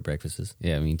my favorite breakfasts.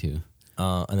 Yeah, me too.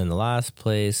 And then the last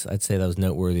place I'd say that was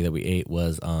noteworthy that we ate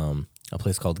was a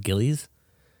place called Gillies.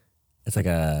 It's like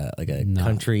a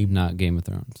country. Not Game of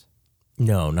Thrones.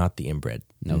 No, not the inbred.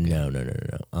 Okay.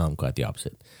 No. Quite the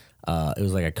opposite. It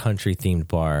was like a country themed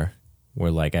bar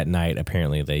where like at night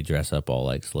apparently they dress up all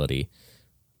like slutty,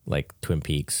 like Twin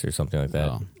Peaks or something like that.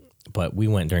 Oh. But we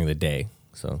went during the day,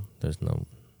 so there's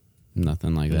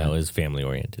Nothing like that. no. It was family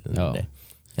oriented in the day.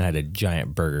 And I had a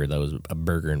giant burger that was a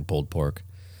burger and pulled pork.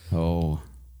 Oh.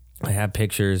 I have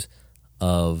pictures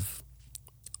of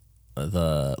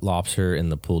the lobster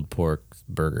and the pulled pork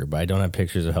burger, but I don't have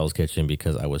pictures of Hell's Kitchen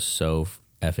because I was so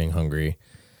effing hungry.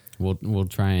 We'll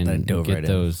try and dove get right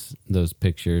in. those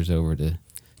pictures over to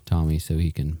Tommy so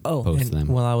he can post and them.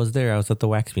 while I was there, I was at the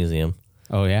wax museum.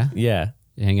 Oh yeah? Yeah.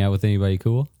 Hang out with anybody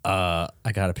cool? I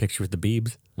got a picture with the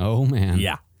Beebs. Oh man.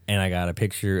 Yeah. And I got a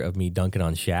picture of me dunking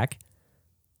on Shaq.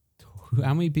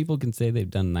 How many people can say they've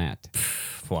done that?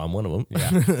 Well, I'm one of them.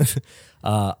 Yeah.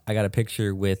 I got a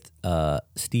picture with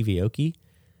Stevie Aoki.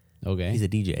 Okay. He's a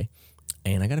DJ.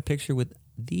 And I got a picture with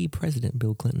the president,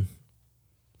 Bill Clinton.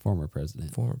 Former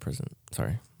president. Former president.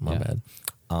 Sorry, my Yeah. bad.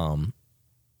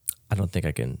 I don't think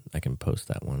I can post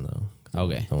that one though.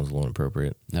 Okay. That one's a little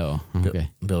inappropriate. Oh, okay.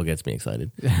 Bill gets me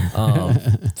excited.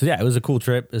 So yeah, it was a cool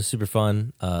trip. It was super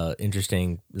fun,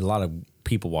 interesting. A lot of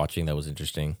people watching. That was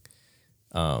interesting.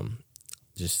 I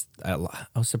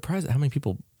was surprised at how many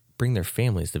people bring their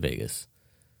families to Vegas,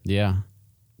 Yeah.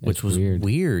 which That's was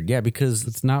weird. Yeah, because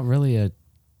It's not really a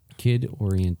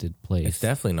kid-oriented place. it's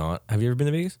definitely not. Have you ever been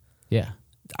to Vegas? Yeah.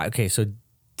 Okay, so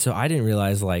I didn't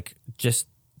realize like just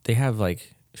they have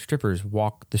like strippers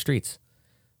walk the streets,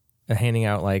 handing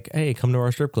out like, hey, come to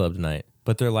our strip club tonight.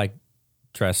 But they're like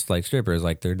dressed like strippers,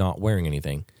 like they're not wearing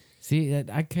anything. See,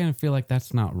 I kind of feel like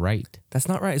that's not right. That's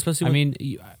not right, especially. I mean,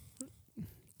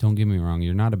 don't get me wrong.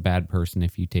 You're not a bad person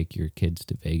if you take your kids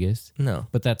to Vegas, no,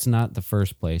 but that's not the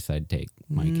first place I'd take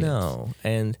my kids. no,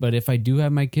 and But if I do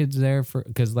have my kids there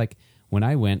because like when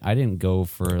I went, I didn't go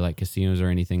for like casinos or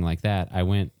anything like that. I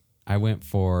went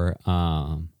for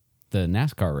the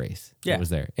NASCAR race that was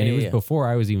there. And it was before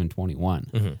I was even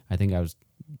 21. I think I was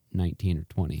 19 or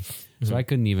 20. So I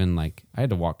couldn't even I had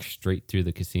to walk straight through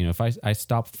the casino. If I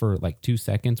stopped for like 2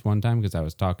 seconds one time because I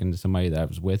was talking to somebody that I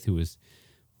was with who was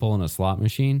pulling a slot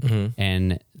machine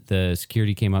and the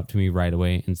security came up to me right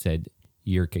away and said,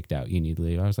 "You're kicked out. You need to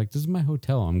leave." I was like, "This is my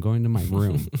hotel. I'm going to my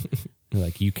room." They're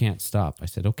like, "You can't stop." I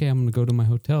said, "Okay, I'm going to go to my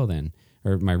hotel then,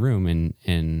 or my room."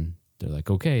 And they're like,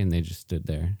 "Okay." And they just stood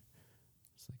there.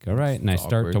 It's like, all right. And I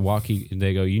start to walk.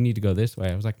 They go, "You need to go this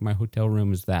way." I was like, "My hotel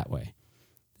room is that way."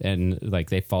 And like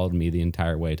they followed me the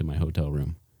entire way to my hotel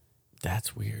room.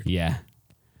 that's weird. Yeah.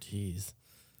 Jeez.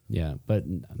 Yeah. But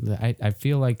I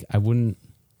feel like I wouldn't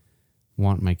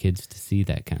want my kids to see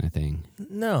that kind of thing.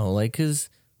 No, like because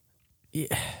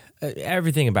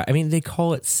everything about. I mean, they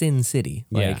call it Sin City.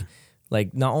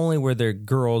 Like not only were there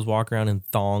girls walking around in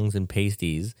thongs and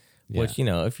pasties, which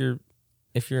if you're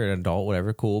if you're an adult,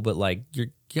 whatever, cool. But like you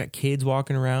got kids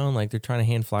walking around, like they're trying to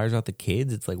hand flyers out to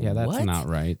kids. It's like, Yeah, that's what? not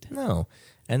right. No.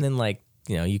 And then like,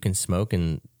 you can smoke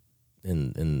in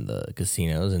the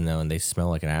casinos and they smell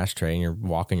like an ashtray and you're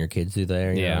walking your kids through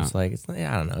there. You know, it's like,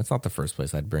 I don't know. It's not the first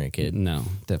place I'd bring a kid. No,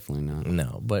 definitely not.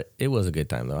 No, but it was a good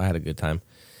time though. I had a good time.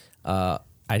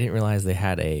 I didn't realize they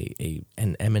had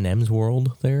an M&M's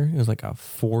world there. It was like a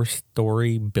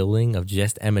 4-story building of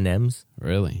just M&M's.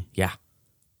 Really? Yeah.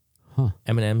 Huh.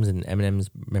 M&M's and M&M's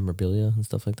memorabilia and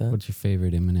stuff like that. What's your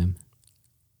favorite M&M?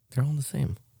 They're all the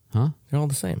same. Huh? They're all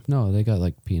the same. No, they got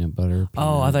like peanut butter.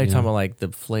 Oh, I thought you were talking about like the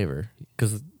flavor.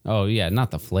 Because Oh yeah,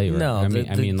 not the flavor. no, I mean,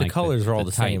 the like colors are all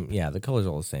the type. same. Yeah, the colors are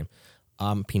all the same.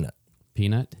 Peanut.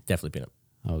 Peanut. Definitely peanut.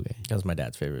 Okay. That was my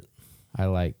dad's favorite. I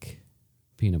like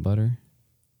peanut butter,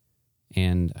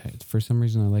 and for some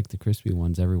reason I like the crispy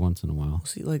ones every once in a while.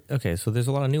 See, like, okay, so there's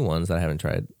a lot of new ones that I haven't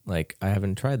tried. Like, I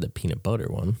haven't tried the peanut butter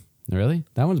one. Really?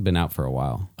 That one's been out for a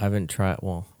while. I haven't tried.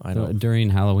 Well, I don't. During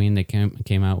Halloween, they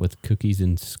came out with cookies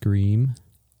and Scream.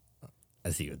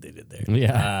 I see what they did there.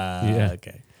 Yeah. Yeah.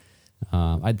 Okay.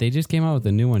 They just came out with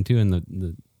a new one too, and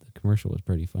the commercial was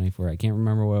pretty funny for it. I can't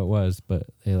remember what it was, but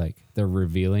they're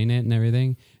revealing it and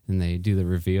everything, and they do the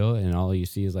reveal, and all you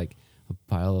see is like a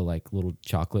pile of like little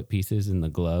chocolate pieces in the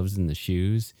gloves and the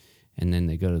shoes, and then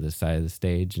they go to the side of the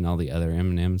stage, and all the other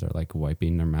M&Ms are like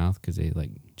wiping their mouth because they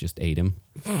like just ate them.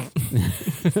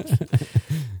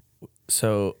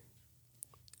 So,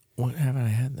 what haven't I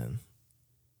had then?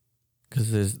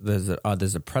 Because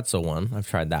there's a pretzel one. I've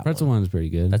tried that. Pretzel one. one's pretty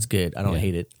good. That's good. I don't Yeah.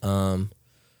 hate it. What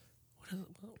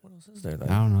else is there? I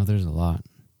don't know. There's a lot.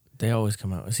 They always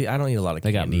come out. See, I don't eat a lot of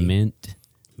They candy. got mint.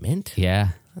 Mint?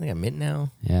 Yeah. I think I got mint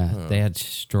now. Yeah, they had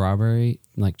strawberry,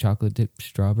 like chocolate dipped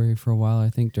strawberry for a while, I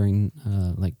think, during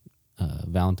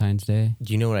Valentine's Day.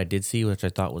 Do you know what I did see, which I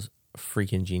thought was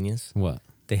freaking genius? What?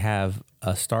 They have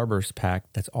a Starburst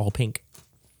pack that's all pink.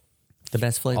 The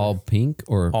best flavor. All pink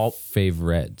or All- fave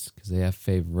reds? Because they have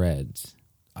fave reds.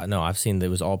 No, I've seen that it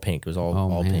was all pink. It was all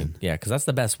Oh, man. pink. Yeah, because that's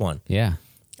the best one. Yeah.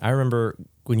 I remember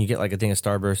when you get like a thing of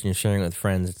Starburst and you're sharing it with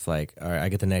friends, it's like, all right, I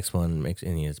get the next one, and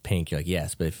it's pink. You're like,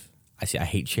 yes, but if I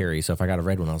hate cherry, so if I got a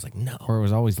red one, I was like, no. Or it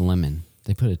was always lemon.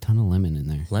 They put a ton of lemon in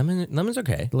there. Lemon's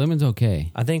okay. Lemon's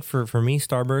okay. I think for me,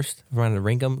 Starburst, if I'm going to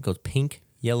rank them, it goes pink,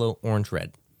 yellow, orange,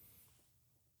 red.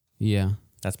 Yeah.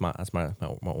 That's my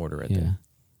order right Yeah. there.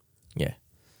 Yeah.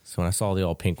 So when I saw the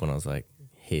all pink one, I was like,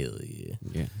 hell yeah.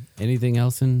 Yeah. Anything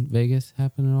else in Vegas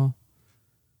happen at all?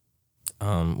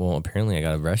 Well, apparently I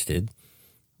got arrested.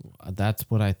 That's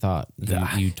what I thought.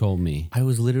 You told me. I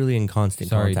was literally in constant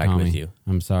Sorry, contact Tommy. with you.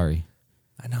 I'm sorry.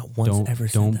 I not once ever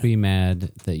said Don't that. be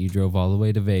mad that you drove all the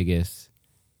way to Vegas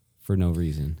for no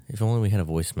reason. If only we had a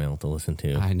voicemail to listen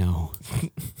to. I know.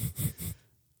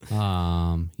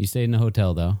 You stayed in a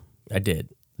hotel though. I did.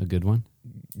 A good one.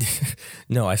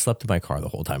 No, I slept in my car the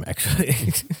whole time, actually.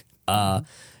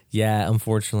 Yeah,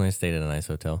 unfortunately, I stayed at a nice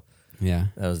hotel. Yeah.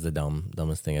 That was the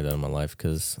dumbest thing I've done in my life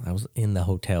because I was in the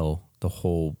hotel the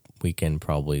whole weekend,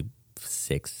 probably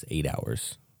 6-8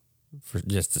 hours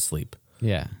just to sleep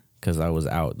Yeah. because I was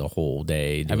out the whole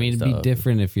day. I mean, it'd be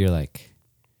different if you're like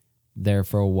there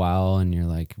for a while and you're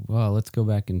like, well, let's go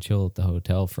back and chill at the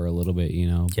hotel for a little bit, you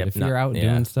know. But Yep, if you're out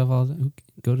doing stuff all the time,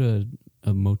 go to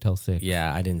a Motel 6.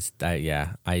 Yeah,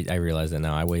 I realize that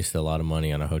now. I wasted a lot of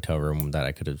money on a hotel room that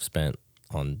I could have spent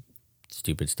on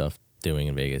stupid stuff doing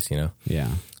in Vegas, you know? Yeah.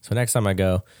 So next time I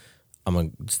go, I'm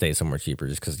going to stay somewhere cheaper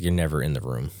just because you're never in the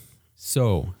room.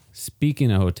 So,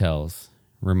 speaking of hotels,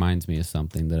 reminds me of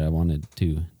something that I wanted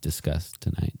to discuss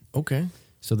tonight. Okay.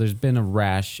 So, there's been a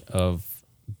rash of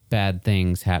bad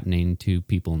things happening to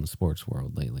people in the sports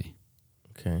world lately.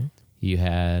 Okay. You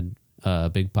had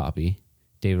Big Papi,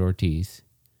 David Ortiz,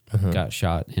 got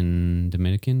shot in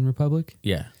Dominican Republic.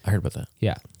 Yeah, I heard about that.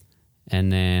 Yeah. And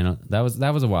then that was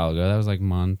a while ago. That was like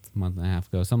month and a half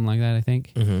ago, something like that, I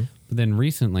think. Mm-hmm. But then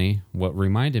recently, what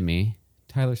reminded me,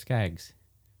 Tyler Skaggs,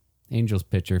 Angels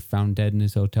pitcher, found dead in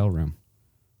his hotel room.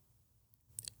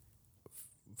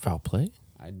 Foul play?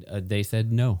 They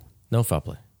said no. No foul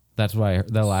play. That's why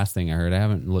the last thing I heard. I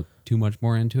haven't looked too much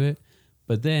more into it.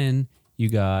 But then you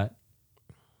got,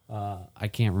 I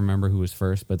can't remember who was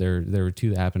first, but there were two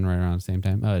that happened right around the same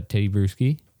time. Teddy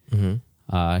Bruschi.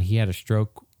 Mm-hmm. He had a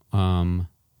stroke when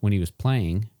he was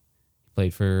playing. He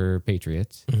played for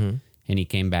Patriots. Mm-hmm. And he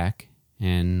came back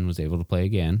and was able to play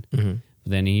again. Mm-hmm.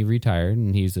 But then he retired,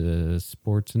 and he's a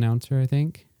sports announcer, I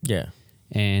think. Yeah.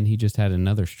 And he just had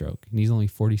another stroke, and he's only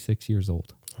 46 years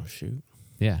old. Oh, shoot.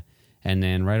 Yeah. And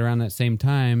then right around that same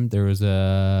time, there was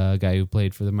a guy who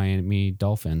played for the Miami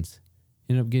Dolphins,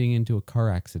 ended up getting into a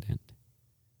car accident.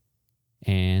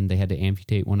 and they had to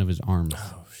amputate one of his arms.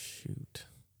 Oh, shoot.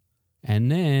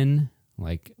 And then,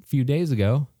 like a few days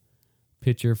ago,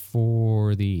 pitcher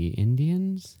for the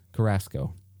Indians,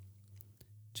 Carrasco,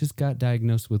 just got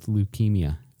diagnosed with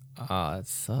leukemia. Ah, it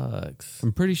sucks.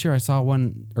 I'm pretty sure I saw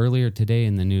one earlier today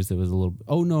in the news that was a little.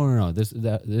 Oh no!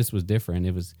 This was different.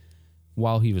 It was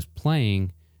while he was playing.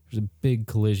 There was a big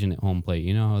collision at home plate.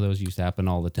 You know how those used to happen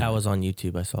all the time. That was on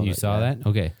YouTube. I saw that. You saw yeah. that?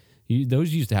 Okay,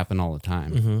 those used to happen all the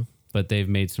time. Mm-hmm. But they've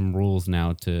made some rules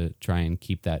now to try and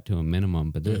keep that to a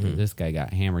minimum. But this guy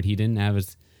got hammered. He didn't have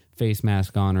his face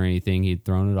mask on or anything. He'd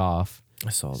thrown it off. I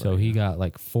saw that. So he got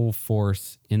like full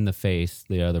force in the face,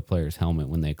 the other player's helmet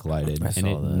when they collided, and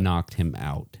it knocked him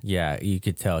out. Yeah, you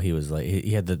could tell he was like, he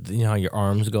had the, you know how your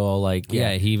arms go all like,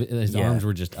 His arms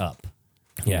were just up.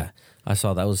 Yeah, I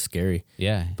saw that was scary.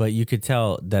 Yeah. But you could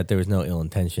tell that there was no ill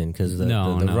intention because the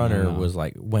runner was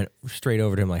like, went straight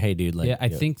over to him like, hey, dude. Like, yeah, I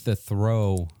think the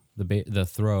throw,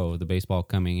 the baseball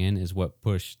coming in is what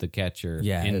pushed the catcher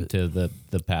into the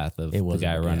path of the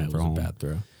guy running for home. It was a bad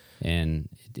throw. And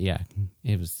that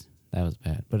was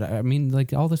bad. But I mean,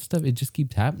 like all this stuff, it just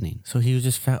keeps happening. So he was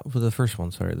just found for the first one.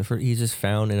 Sorry, he's just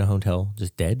found in a hotel,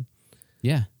 just dead.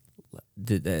 Yeah.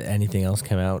 Did anything else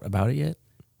come out about it yet?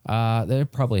 There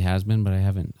probably has been, but I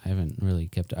haven't really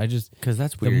kept it. I just because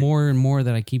that's weird. The more and more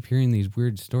that I keep hearing these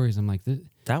weird stories, I'm like,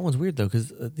 that one's weird though.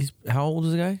 Because how old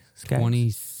is the guy?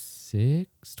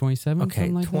 26, 27. Okay,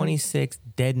 something like 26,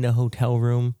 dead in a hotel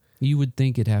room. You would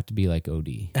think it'd have to be like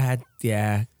OD.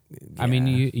 Yeah. I mean,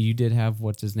 you did have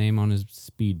what's his name on his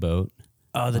speedboat.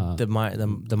 Oh, the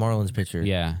Marlins pitcher.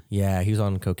 Yeah, he was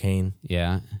on cocaine.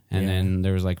 Yeah, and then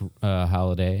there was like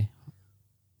Holiday,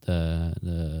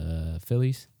 the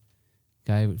Phillies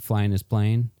guy flying his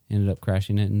plane ended up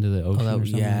crashing it into the ocean or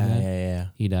something. Yeah.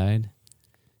 He died.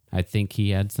 I think he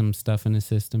had some stuff in his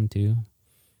system too.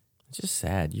 It's just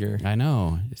sad. I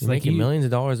know. It's you're like making millions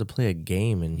of dollars to play a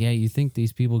game, and you think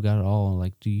these people got it all.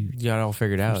 Like, you got it all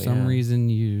figured out? For some reason,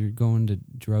 you're going to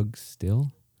drugs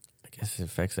still. I guess it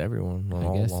affects everyone on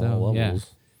I guess all levels. Yeah.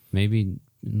 Maybe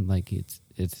like it's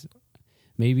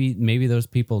maybe those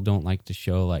people don't like to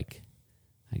show like,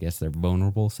 I guess, their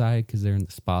vulnerable side because they're in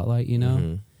the spotlight, you know,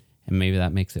 and maybe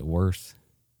that makes it worse.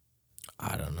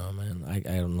 I don't know, man. I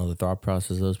don't know the thought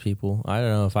process of those people. I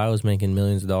don't know. If I was making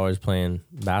millions of dollars playing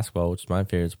basketball, which is my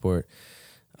favorite sport,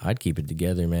 I'd keep it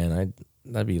together, man.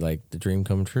 That'd be like the dream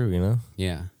come true, you know?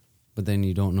 Yeah. But then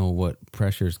you don't know what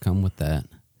pressures come with that.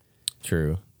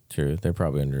 True. They're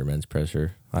probably under immense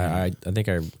pressure. I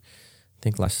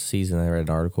think last season I read an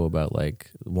article about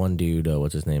like one dude,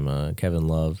 what's his name? Kevin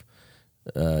Love,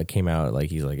 came out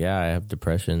like, he's like, yeah, I have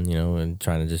depression, you know, and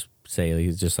trying to just say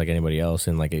he's just like anybody else,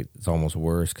 and like it's almost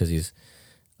worse because he's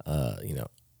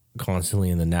constantly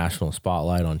in the national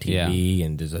spotlight on TV,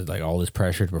 and there's like all this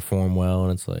pressure to perform well,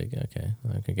 and it's like, okay,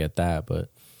 I can get that, but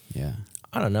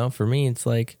I don't know. For me, it's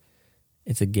like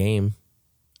it's a game.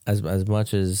 As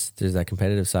much as there's that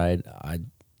competitive side,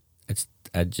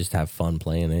 I just have fun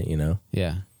playing it, you know.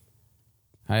 Yeah,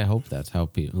 I hope that's how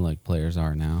people like players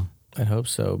are now. I hope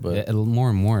so, but more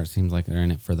and more it seems like they're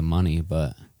in it for the money,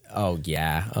 but.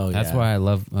 That's why I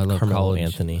love Carmelo college.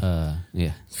 Anthony. I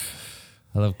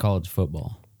love college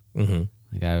football. Mm-hmm.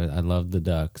 Like I love the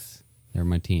Ducks. They're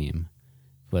my team,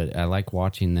 but I like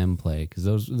watching them play because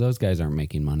those guys aren't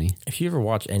making money. If you ever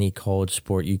watch any college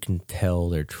sport, you can tell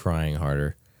they're trying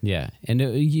harder. Yeah, and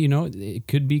it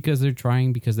could be because they're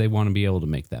trying because they want to be able to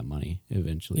make that money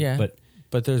eventually. Yeah, but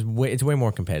it's way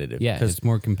more competitive. Yeah, it's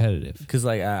more competitive. Because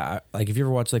like if you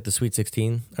ever watch like the Sweet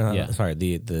 16,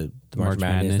 the March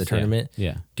Madness, the tournament,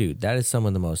 dude, that is some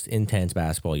of the most intense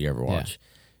basketball you ever watch.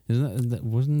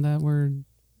 Wasn't that where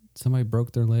somebody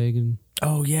broke their leg and?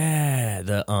 Oh yeah,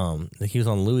 he was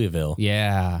on Louisville.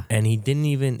 Yeah, and he didn't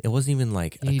even. It wasn't even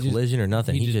like a collision or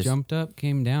nothing. He just jumped up,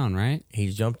 came down, right? He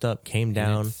jumped up, came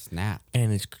down, and snapped.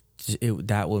 And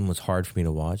that one was hard for me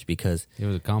to watch because it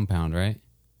was a compound, right?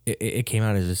 It came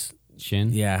out as this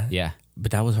shin. Yeah.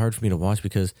 But that was hard for me to watch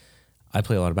because I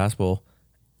play a lot of basketball,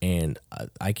 and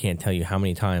I can't tell you how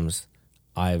many times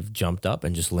I've jumped up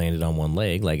and just landed on one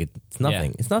leg. Like it's nothing.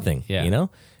 Yeah. It's nothing. Yeah. You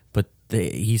know. But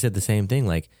he said the same thing.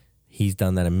 Like he's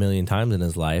done that a million times in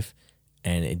his life,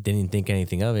 and it didn't think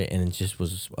anything of it, and it just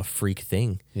was a freak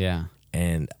thing. Yeah.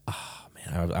 And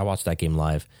I watched that game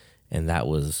live, and that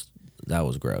was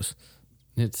gross.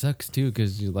 It sucks too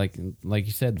because like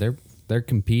you said, they're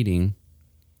competing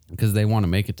because they want to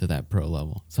make it to that pro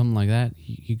level. Something like that,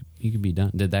 he could be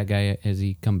done. Did that guy, has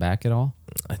he come back at all?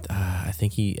 I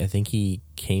think he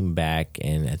came back,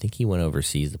 and I think he went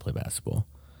overseas to play basketball.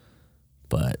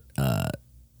 But that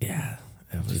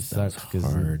was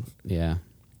hard. Yeah,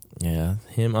 Yeah,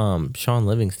 him. Sean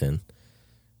Livingston,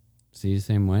 See the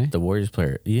same way? the Warriors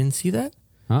player. You didn't see that?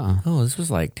 Oh, this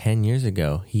was like 10 years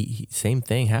ago. He same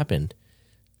thing happened.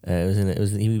 He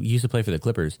used to play for the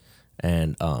Clippers,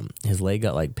 and his leg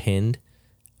got like pinned,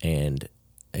 and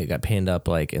it got pinned up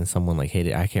like, and someone like hit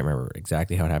it. I can't remember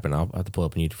exactly how it happened. I'll have to pull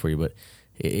up on YouTube for you, but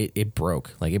it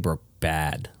broke. Like it broke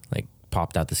bad. Like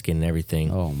popped out the skin and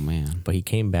everything. Oh man, But he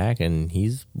came back and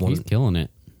he's killing it.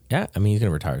 Yeah, I mean he's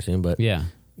gonna retire soon, but Yeah,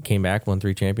 came back, won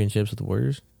 3 championships with the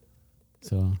Warriors.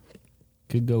 so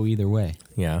could go either way.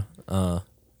 Yeah.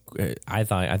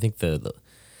 I think the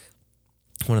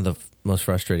one of the most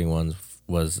frustrating ones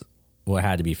was what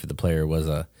had to be for the player was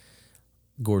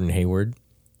Gordon Hayward.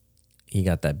 He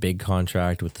got that big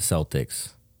contract with the Celtics,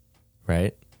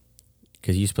 right?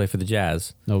 Because he used to play for the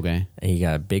Jazz. Okay. And he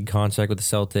got a big contract with the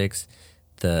Celtics.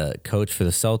 The coach for the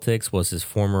Celtics was his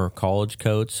former college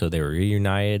coach, so they were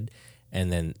reunited.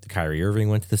 And then Kyrie Irving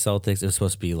went to the Celtics. It was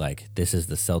supposed to be like, this is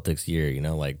the Celtics year, you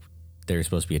know, like they're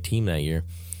supposed to be a team that year.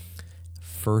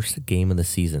 First game of the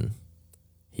season,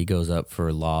 he goes up for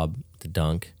a lob to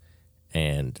dunk,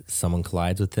 and someone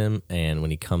collides with him. And when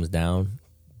he comes down,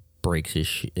 breaks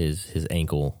his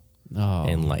ankle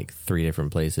in like 3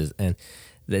 different places. And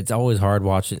it's always hard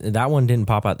watching. That one didn't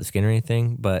pop out the skin or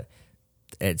anything, but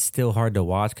it's still hard to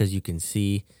watch because you can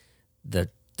see the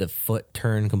foot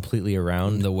turn completely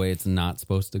around The way it's not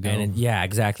supposed to go. and yeah,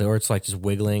 exactly. Or it's like just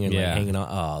wiggling and like Yeah. hanging on.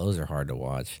 Oh, those are hard to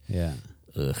watch. yeah.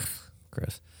 Ugh,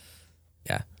 gross.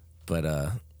 Yeah,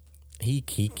 but he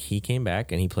came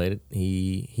back and he played it.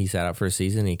 He sat out for a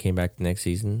season. And he came back the next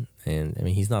season, and I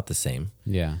mean he's not the same.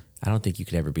 Yeah. I don't think you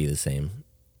could ever be the same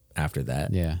after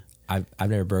that. Yeah. I've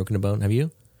never broken a bone. Have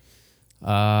you?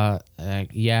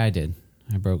 Yeah, I did.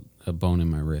 I broke a bone in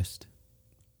my wrist.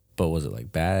 But was it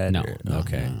like bad? No, or- no,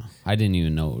 okay. no. I didn't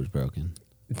even know it was broken.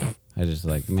 I just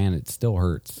like, man, it still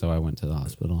hurts. So I went to the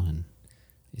hospital and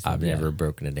he said, I've yeah. never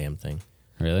broken a damn thing.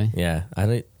 Really? Yeah,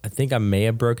 I think I may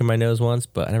have broken my nose once,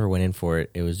 but I never went in for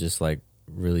it. It was just like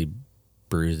really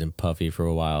bruised and puffy for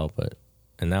a while,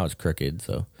 and now it's crooked.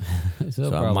 So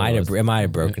So I might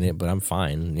have broken it, but I'm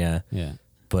fine. Yeah, Yeah.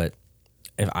 but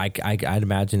if I'd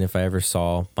imagine if I ever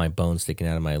saw my bone sticking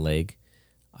out of my leg,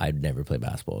 I'd never play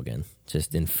basketball again,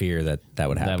 just in fear that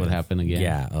would happen. That would happen again.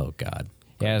 Yeah. Oh God.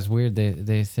 Yeah, it's weird.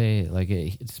 They say like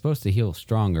it's supposed to heal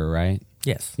stronger, right?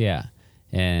 Yes. Yeah.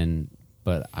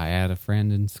 But I had a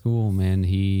friend in school, man.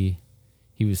 He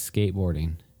was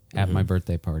skateboarding at my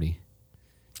birthday party.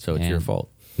 So it's your And-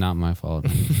 fault. Not my fault.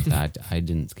 I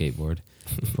didn't skateboard,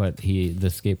 but the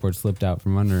skateboard slipped out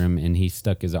from under him, and he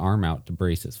stuck his arm out to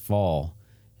brace his fall,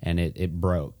 and it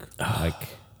broke. Like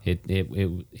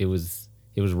it was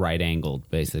right angled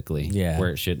basically, Yeah.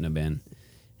 where it shouldn't have been,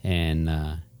 and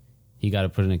he got to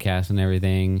put in a cast and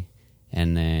everything,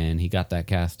 and then he got that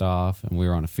cast off, and we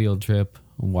were on a field trip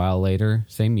a while later,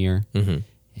 same year,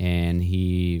 and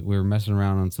we were messing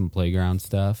around on some playground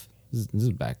stuff. This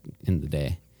is back in the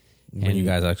day. When you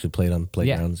guys actually played on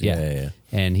playgrounds. Yeah.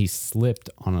 And he slipped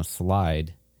on a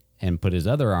slide and put his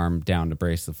other arm down to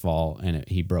brace the fall, and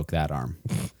he broke that arm.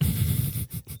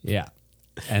 Yeah.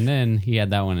 And then he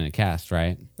had that one in a cast,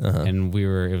 right? And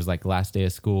it was like last day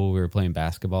of school. We were playing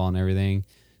basketball and everything.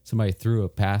 Somebody threw a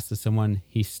pass to someone.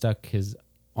 He stuck his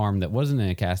arm that wasn't in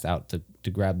a cast out to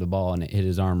grab the ball, and it hit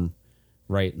his arm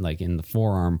right like in the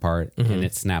forearm part, and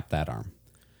it snapped that arm.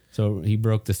 So he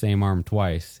broke the same arm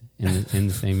twice in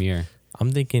the same year.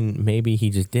 I'm thinking maybe he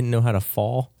just didn't know how to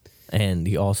fall, and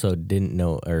he also didn't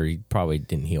know, or he probably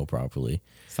didn't heal properly.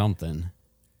 Something.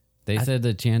 They said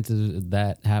the chances of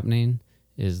that happening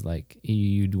is like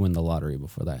you'd win the lottery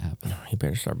before that happened. You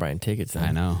better start buying tickets then.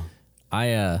 I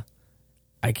know.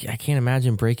 I can't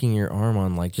imagine breaking your arm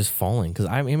on like just falling, because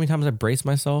how many times I brace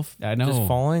myself I know. just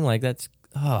falling, like that's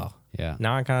Yeah.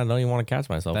 now I kind of don't even want to catch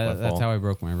myself. if I That's fall. how I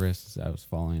broke my wrist. I was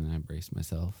falling and I braced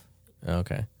myself.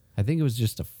 Okay. I think it was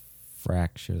just a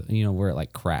fracture, where it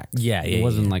like cracked. Yeah, It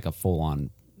wasn't like a full on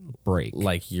break.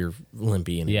 Like you're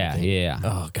limpy and yeah, everything. yeah.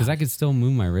 Oh, Because I could still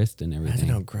move my wrist and Imagine everything.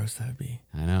 how gross that would be.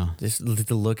 I know. Just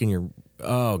the look in your,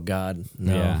 oh God,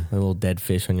 no, Yeah. a little dead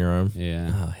fish on your arm.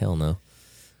 Yeah. Oh hell no.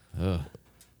 Ugh.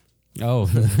 Oh,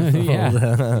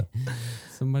 yeah.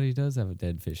 Somebody does have a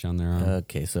dead fish on their arm.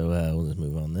 Okay, so we'll just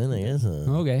move on then, I guess.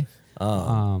 Okay.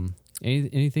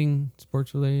 Anything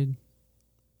sports related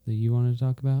that you wanted to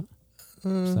talk about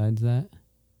besides that?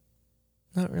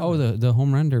 Not really. Oh, the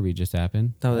home run derby just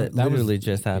happened. No, that literally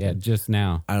just happened. Yeah, just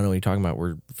now. I don't know what you're talking about.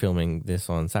 We're filming this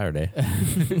on Saturday.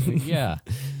 Yeah.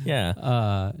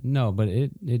 Yeah. No, but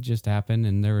it just happened,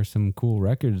 and there were some cool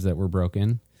records that were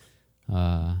broken.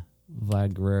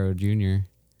 Vlad Guerrero Jr.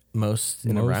 most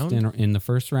in a Most round. in the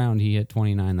first round, he hit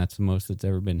 29. That's the most that's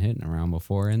ever been hit in a round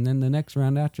before. And then the next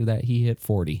round after that, he hit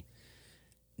 40.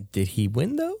 Did he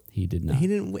win though? He did not. He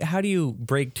didn't. How do you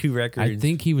break two records? I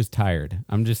think he was tired.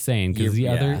 I'm just saying because the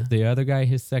other guy,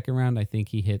 his second round, I think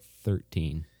he hit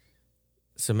 13.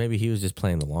 So maybe he was just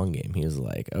playing the long game. He was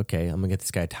like, okay, I'm gonna get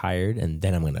this guy tired, and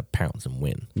then I'm gonna pounce and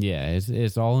win. Yeah,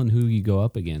 it's all in who you go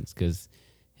up against because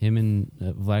him and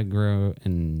Vlad Guerrero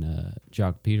and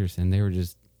Jock Peterson,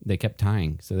 they kept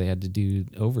tying, so they had to do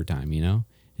overtime.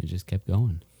 It just kept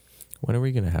going. When are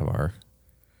we gonna have our?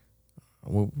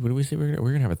 What did we say? We're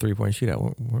gonna have a 3-point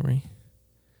shootout, weren't we?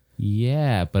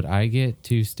 Yeah, but I get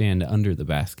to stand under the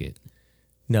basket.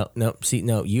 No. See,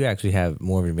 no, you actually have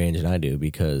more of an advantage than I do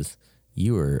because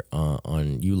you were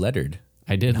you lettered.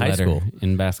 I did in high letter school.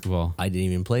 in basketball. I didn't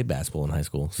even play basketball in high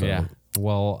school. So Yeah.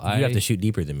 Well, you have to shoot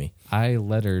deeper than me. I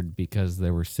lettered because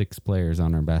there were 6 players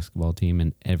on our basketball team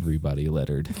and everybody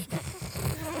lettered.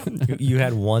 You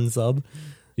had one sub.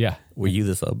 Yeah. Were you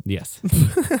the sub? Yes.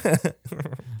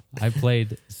 I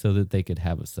played so that they could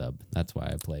have a sub. That's why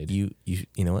I played. You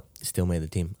know what? Still made the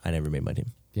team. I never made my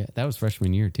team. Yeah, that was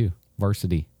freshman year too.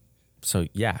 Varsity. So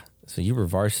yeah. So you were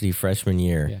varsity freshman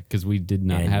year. Yeah, because we did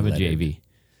not And have a lettered. JV.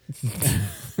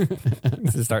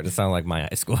 This is starting to sound like my high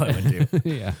school I went to.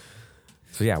 Yeah.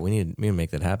 So yeah, we need to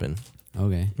make that happen.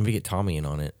 Okay. Maybe get Tommy in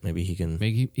on it. Maybe he can.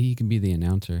 Maybe he can be the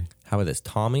announcer. How about this?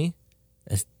 Tommy,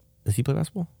 does he play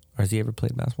basketball? Or has he ever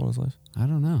played basketball in his life? I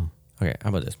don't know. Okay, how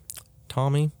about this?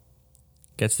 Tommy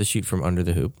gets to shoot from under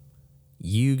the hoop.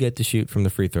 You get to shoot from the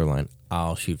free throw line.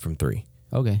 I'll shoot from 3.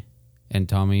 Okay. And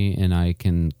Tommy and I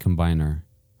can combine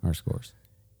our scores.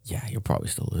 Yeah, you'll probably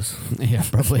still lose. Yeah,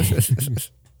 probably.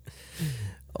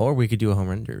 Or we could do a home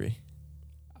run derby.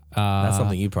 That's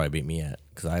something you'd probably beat me at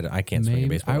because I can't swing a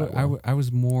baseball bat well. I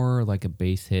was more like a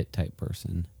base hit type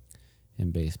person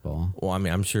in baseball. Well, I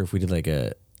mean, I'm sure if we did like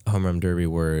a home run derby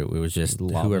where it was just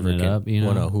Lobbing whoever it could, up, you know?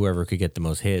 well, no, whoever could get the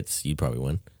most hits, you'd probably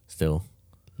win. Still,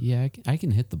 Yeah, I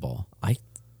can hit the ball. I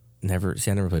never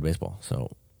played baseball,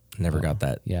 so never got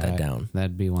that down.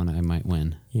 That'd be one I might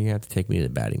win. You have to take me to the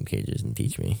batting cages and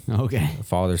teach me Okay.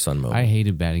 father son mode. I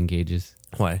hated batting cages.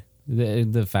 Why?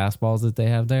 The fastballs that they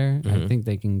have there, I think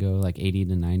they can go like 80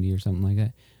 to 90 or something like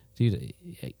that. Dude,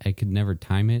 I could never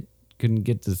time it. Couldn't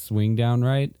get the swing down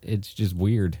right. It's just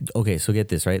weird. Okay, so get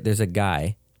this, right? There's a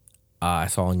guy I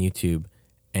saw on YouTube,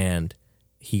 and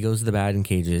he goes to the batting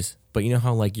cages, but you know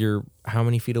how like you're how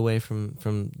many feet away from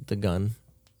the gun?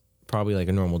 Probably like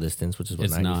a normal distance, which is what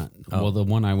It's 90 not. Oh. Well, the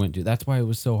one I went to, that's why it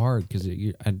was so hard because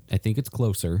I think it's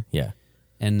closer. Yeah.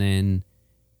 And then,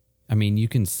 I mean, you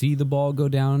can see the ball go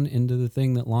down into the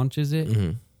thing that launches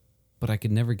it, but I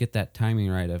could never get that timing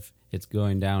right of it's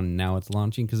going down and now it's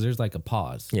launching because there's like a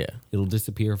pause. Yeah. It'll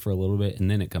disappear for a little bit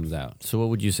and then it comes out. So what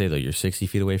would you say though? You're 60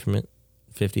 feet away from it?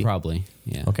 50? Probably.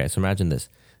 Yeah. Okay, so imagine this.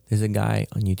 There's a guy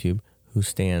on YouTube who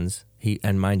stands,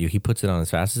 and mind you, he puts it on as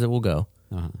fast as it will go.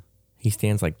 Uh-huh. He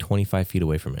stands like 25 feet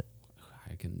away from it,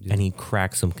 I can do and he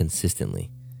cracks them consistently.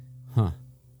 Huh.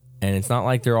 And it's not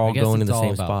like they're all I guess going to it's the all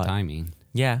same about spot. timing.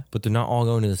 Yeah, but they're not all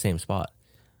going to the same spot.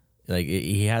 Like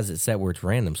he has it set where it's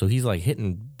random, so he's like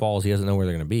hitting balls he doesn't know where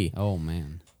they're going to be. Oh,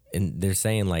 man. And they're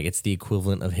saying like it's the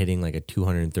equivalent of hitting like a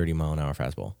 230 mile an hour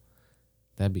fastball.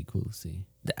 That'd be cool to see.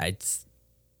 It's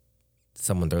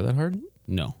someone throw that hard?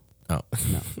 No. Oh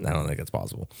No. I don't think it's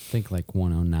possible. I think like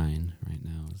 109 right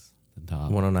now is the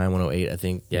top. 109, 108, I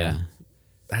think. Yeah.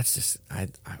 That's just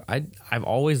I've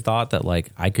always thought that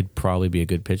like I could probably be a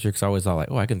good pitcher because I always thought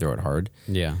like, oh, I can throw it hard,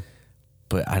 Yeah.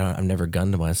 but I've never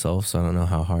gunned to myself, so I don't know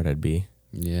how hard I'd be.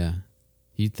 Yeah.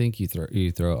 You'd think you throw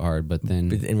it hard, but then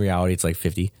But in reality, it's like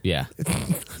 50. yeah.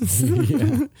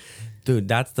 Dude,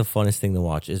 that's the funnest thing to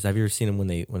watch. Is have you ever seen them when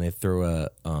they throw a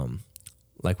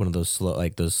like one of those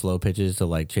slow pitches to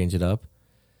like change it up?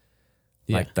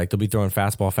 Yeah. Like they'll be throwing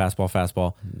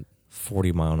fastball,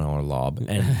 40 mile an hour lob,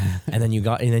 and then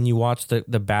you watch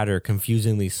the batter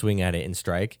confusingly swing at it and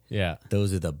strike. Yeah.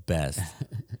 Those are the best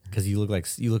because you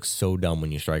look so dumb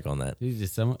when you strike on that. Dude,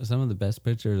 just some of the best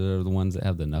pitchers are the ones that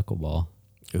have the knuckleball.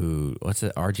 Ooh, what's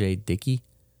it? R.J. Dickey?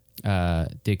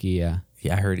 Dickey, yeah.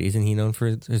 Yeah, I heard. Isn't he known for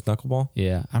his knuckleball?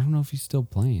 Yeah. I don't know if he's still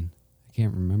playing. I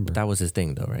can't remember. That was his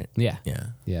thing, though, right? Yeah. Yeah.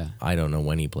 Yeah. I don't know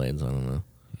when he played, so I don't know.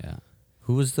 Yeah.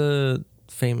 Who was the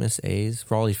famous A's?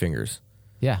 Raleigh Fingers.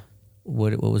 Yeah.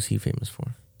 What was he famous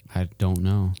for? I don't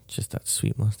know. Just that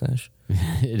sweet mustache.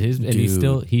 It is, and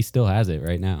Dude. he still has it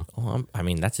right now. Oh, I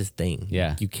mean, that's his thing.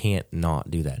 Yeah. You can't not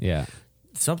do that. Yeah.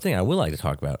 Something I would like to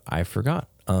talk about. I forgot.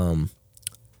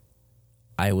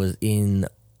 I was in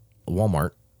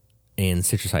Walmart in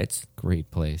Citrus Heights.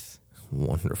 Great place.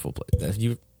 Wonderful place.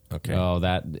 Okay. Oh,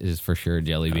 that is for sure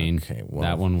Jelly Bean. Okay, well-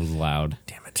 that one was loud.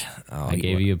 Damn it. I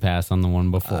gave you a pass on the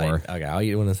one before. Okay, I'll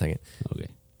eat one in a second. Okay.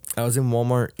 I was in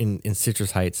Walmart in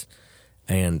Citrus Heights,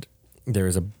 and there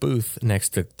was a booth next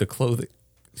to the clothing.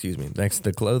 Excuse me, next to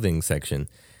the clothing section,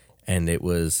 and it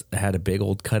had a big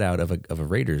old cutout of a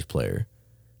Raiders player,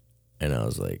 and I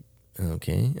was like,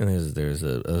 okay. And there's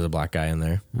a black guy in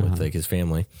there with like his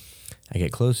family. I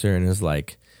get closer, and it's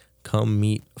like, come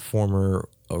meet former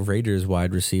Raiders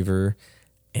wide receiver,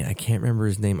 and I can't remember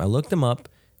his name. I looked him up.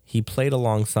 He played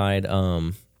alongside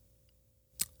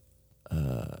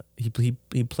he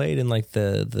played in like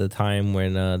the time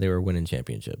when they were winning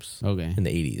championships. Okay. In the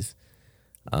 80s.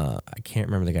 I can't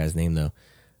remember the guy's name though,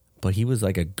 but he was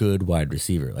like a good wide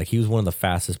receiver. Like he was one of the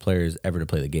fastest players ever to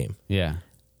play the game. Yeah.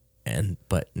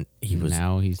 But he's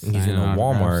He's in in a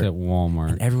Walmart at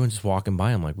Walmart. and everyone's just walking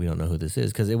by him like, we don't know who this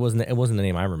is, because it wasn't the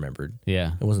name I remembered.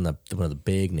 Yeah. It wasn't one of the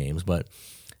big names, but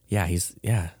yeah, he's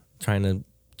trying to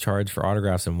charge for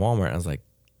autographs in Walmart. I was like,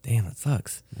 damn, that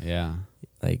sucks. Yeah.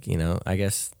 Like, I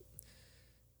guess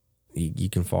you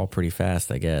can fall pretty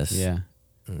fast, I guess. Yeah.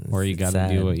 Or you It's got to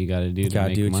sad. do what you got to do. You to gotta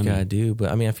make do what money. you gotta do.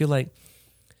 But I mean, I feel like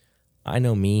I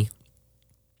know me.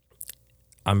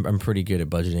 I'm pretty good at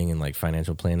budgeting and like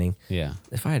financial planning. Yeah.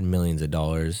 If I had millions of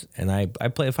dollars and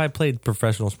if I played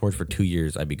professional sports for 2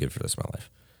 years, I'd be good for the rest of my life.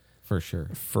 For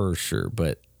sure.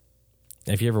 But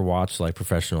if you ever watch like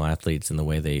professional athletes and the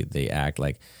way they act,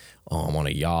 like, oh, I'm on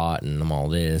a yacht and I'm all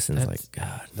this, and it's like,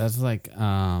 God. That's like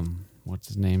what's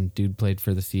his name? Dude played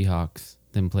for the Seahawks,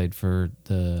 then played for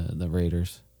the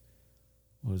Raiders.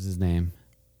 What was his name?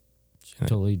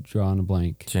 Totally drawing a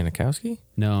blank. Janikowski?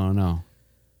 No.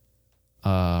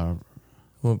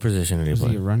 What position did he Was play?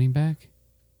 he a running back?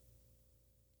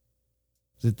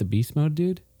 Is it the Beast Mode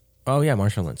dude? Oh yeah,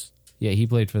 Marshawn Lynch. Yeah, he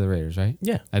played for the Raiders, right?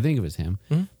 Yeah. I think it was him.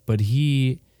 Mhm. But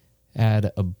he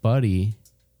had a buddy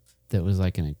that was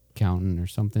like an accountant or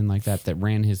something like that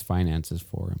ran his finances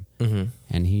for him. Mm-hmm.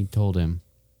 And he told him,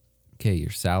 okay, your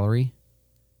salary,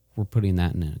 we're putting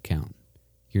that in an account.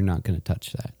 You're not going to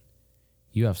touch that.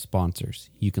 You have sponsors.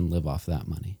 You can live off that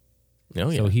money. Oh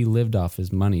yeah. So he lived off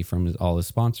his money from all his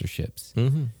sponsorships.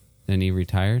 Mm-hmm. Then he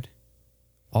retired.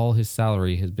 All his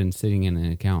salary has been sitting in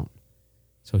an account.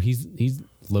 So he's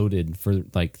loaded for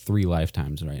like 3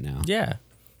 lifetimes right now. Yeah.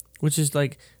 Which is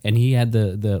like, And he had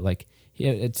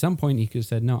at some point he could have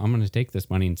said, no, I'm going to take this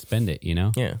money and spend it,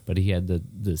 Yeah. But he had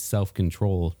the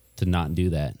self-control to not do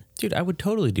that. dude, I would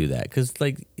totally do that, because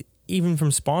like even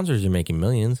from sponsors, you're making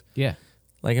millions. Yeah.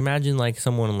 Like imagine like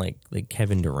someone like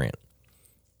Kevin Durant.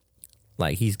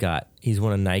 Like he's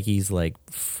one of Nike's like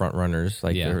front runners,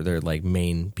 like Yeah. they're like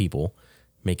main people,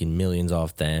 making millions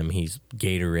off them. He's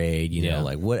Gatorade, you Yeah. know,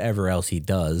 like whatever else he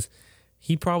does.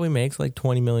 He probably makes like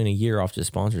 $20 million a year off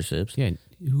just sponsorships. Yeah.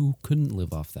 Who couldn't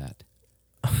live off that?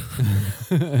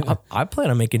 I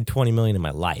plan on making $20 million in my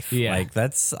life. Yeah. Like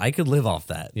I could live off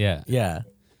that. Yeah. Yeah.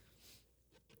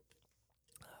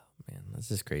 Oh, man, that's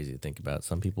just crazy to think about.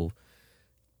 Some people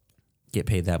get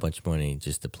paid that much money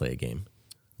just to play a game.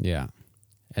 Yeah.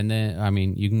 And then, I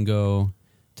mean, you can go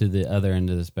to the other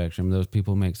end of the spectrum. Those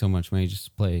people make so much money just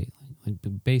to play like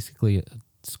basically a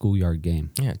schoolyard game.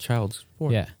 Yeah, child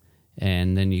sport. Yeah.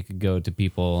 And then you could go to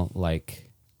people like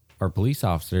our police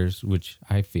officers, which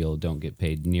I feel don't get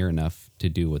paid near enough to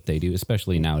do what they do,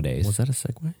 especially nowadays. Was that a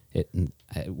segue?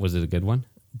 Was it a good one?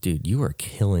 Dude, you are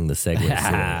killing the segues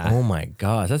today. Oh my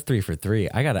gosh, that's 3 for 3.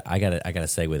 I gotta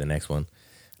segue the next one.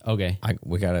 Okay.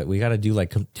 We gotta do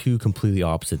like two completely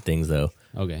opposite things though.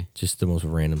 Okay. Just the most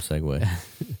random segue.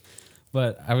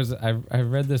 But I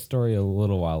read this story a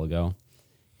little while ago,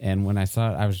 and when I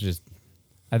saw it,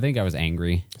 I think I was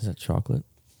angry. Is that chocolate?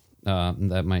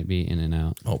 That might be In and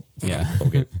Out. Oh Yeah.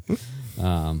 okay.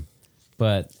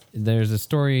 But there's a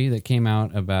story that came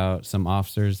out about some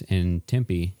officers in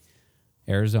Tempe,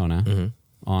 Arizona,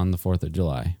 on the 4th of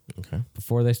July. Okay.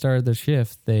 Before they started their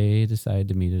shift, they decided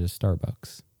to meet at a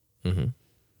Starbucks. Mm-hmm.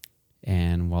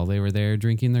 And while they were there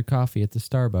drinking their coffee at the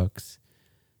Starbucks,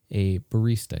 a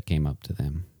barista came up to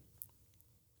them.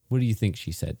 What do you think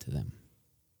she said to them?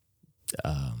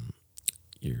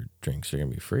 Your drinks are gonna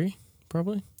be free,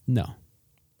 probably. No.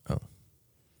 Oh.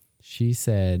 She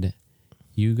said,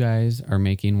 you guys are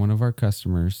making one of our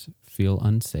customers feel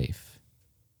unsafe.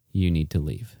 You need to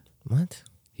leave. What?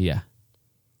 Yeah.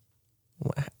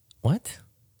 What?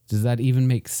 Does that even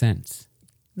make sense?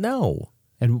 No.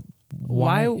 And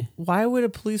Why would a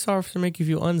police officer make you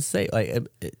feel unsafe? Like,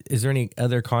 is there any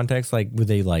other context? Like, would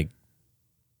they like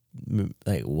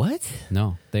what?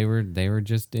 No, they were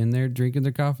just in there drinking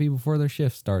their coffee before their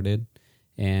shift started,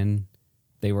 and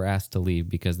they were asked to leave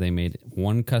because they made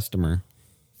one customer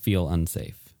feel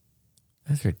unsafe.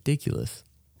 That's ridiculous.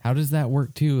 How does that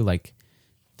work too? Like,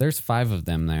 there's 5 of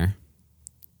them there.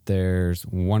 There's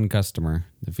one customer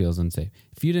that feels unsafe.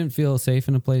 If you didn't feel safe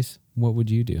in a place, what would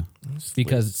you do?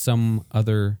 Because some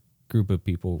other group of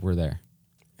people were there.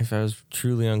 If I was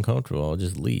truly uncomfortable, I'll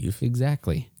just leave.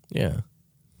 Exactly. Yeah.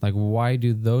 Like, why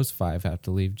do those 5 have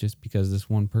to leave just because this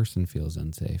one person feels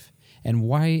unsafe? And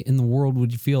why in the world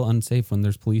would you feel unsafe when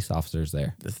there's police officers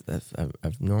there?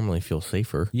 I normally feel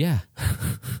safer, Yeah.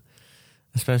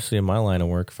 especially in my line of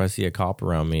work. If I see a cop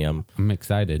around me, I'm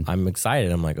excited.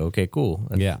 excited. I'm like, okay, cool.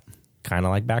 That's Yeah. kind of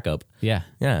like backup. Yeah.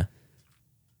 Yeah.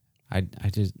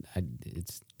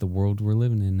 It's the world we're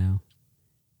living in now.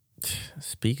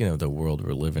 Speaking of the world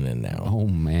we're living in now. Oh,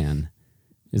 man.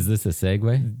 Is this a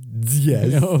segue?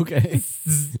 Yes. Okay.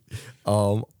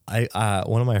 I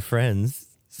one of my friends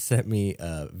sent me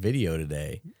a video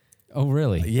today. Oh,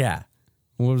 really? Yeah.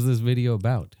 What was this video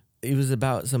about? It was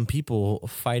about some people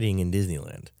fighting in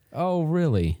Disneyland. Oh,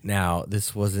 really? Now,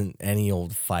 this wasn't any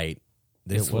old fight.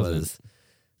 This It wasn't.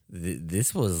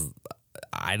 this was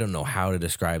I don't know how to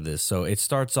describe this. So it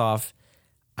starts off,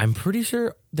 I'm pretty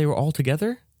sure they were all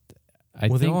together.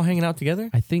 Were they all hanging out together?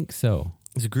 I think so.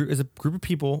 It's a group of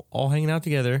people all hanging out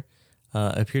together.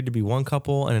 Appeared to be one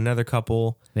couple and another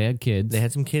couple. They had kids. They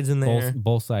had some kids in there.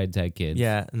 Both sides had kids.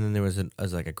 Yeah, and then there was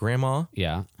like a grandma,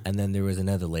 Yeah. and then there was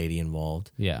another lady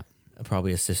involved, Yeah.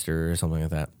 probably a sister or something like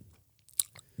that.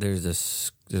 There's a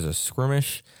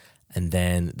skirmish, and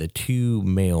then the 2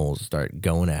 males start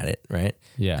going at it, right?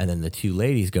 Yeah. And then the 2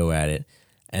 ladies go at it,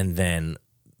 and then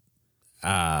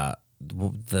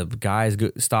the guys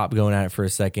stop going at it for a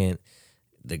second.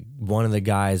 One of the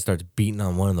guys starts beating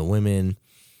on one of the women.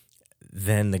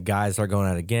 Then the guys start going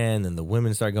at it again. Then the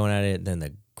women start going at it. Then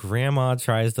the grandma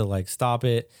tries to like stop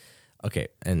it. Okay,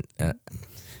 and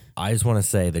I just want to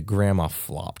say the grandma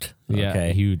flopped. Yeah.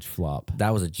 Okay, Huge flop.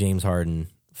 that was a James Harden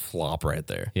flop right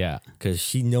there. Yeah.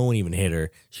 Because no one even hit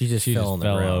her. She just fell on the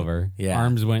ground. over. Yeah,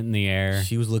 Arms went in the air.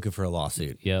 She was looking for a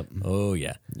lawsuit. Yep. Oh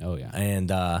yeah. Oh, yeah. And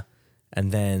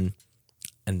then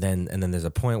there's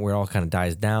a point where it all kind of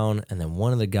dies down, and then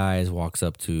one of the guys walks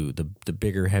up to the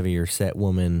bigger, heavier set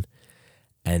woman,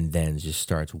 and then just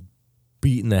starts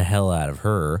beating the hell out of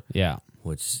her. Yeah.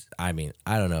 Which, I mean,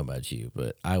 I don't know about you,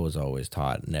 but I was always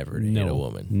taught never to hit No, a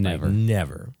woman. never. Like,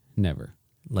 never. Never.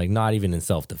 Like, not even in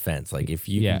self-defense. Like, if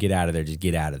you Yeah. can get out of there, just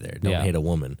get out of there. Don't Yeah. hit a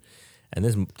woman. And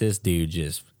this dude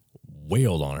just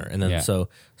wailed on her. And then Yeah. so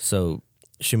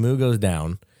Shamu goes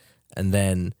down, and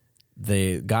then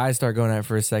the guys start going at it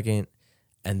for a second,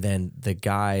 and then the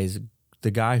guy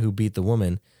who beat the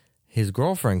woman, his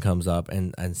girlfriend comes up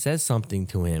and says something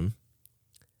to him,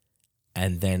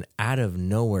 and then out of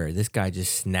nowhere, this guy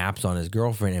just snaps on his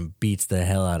girlfriend and beats the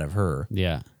hell out of her.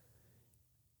 Yeah.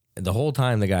 The whole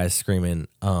time the guy's screaming,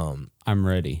 I'm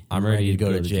ready. I'm ready to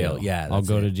go to jail. Yeah, I'll that's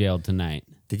go it. to jail tonight.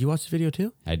 Did you watch the video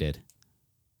too? I did.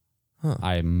 Huh.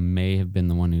 I may have been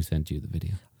the one who sent you the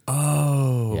video.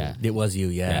 Oh, Yeah. it was you.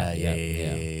 Yeah.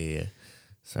 Yeah.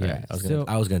 Sorry, Yeah,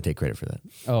 I was gonna take credit for that.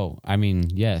 Oh, I mean,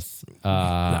 yes.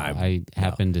 I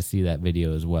happened to see that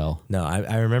video as well. No,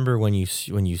 I remember when you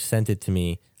sent it to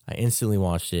me, I instantly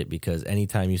watched it because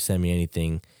anytime you send me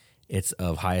anything, it's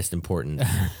of highest importance.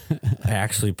 I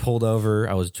actually pulled over.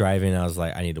 I was driving. I was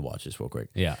like, I need to watch this real quick.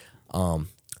 Yeah. My,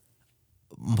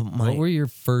 What were your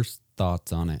first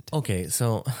thoughts on it? Okay,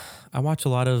 so I watch a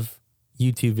lot of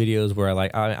YouTube videos where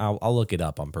I'll look it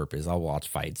up on purpose. I'll watch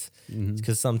fights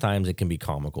because sometimes it can be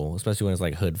comical, especially when it's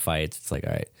like hood fights. It's like,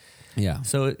 all right. Yeah.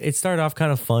 So it started off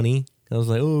kind of funny. I was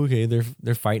like, oh, okay,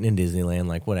 they're fighting in Disneyland,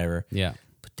 like whatever. Yeah.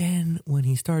 But then when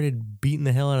he started beating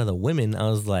the hell out of the women, I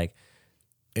was like,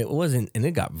 it wasn't, and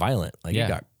it got violent. Like Yeah. it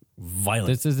got violent.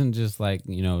 This isn't just like,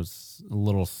 a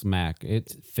little smack.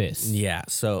 It's fists. Yeah.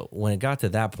 So when it got to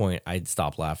that point, I'd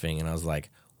stop laughing and I was like,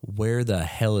 where the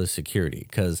hell is security?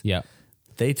 Because Yeah.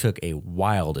 they took a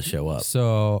while to show up.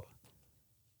 So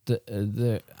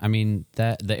the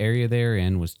area they're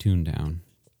in was Toontown.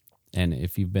 And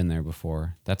if you've been there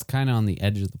before, that's kind of on the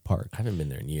edge of the park. I haven't been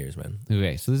there in years, man.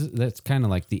 Okay, so that's kind of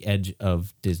like the edge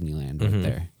of Disneyland right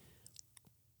there.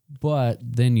 But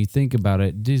then you think about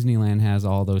it, Disneyland has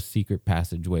all those secret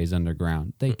passageways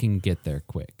underground. They can get there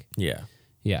quick. Yeah.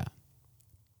 Yeah.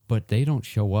 But they don't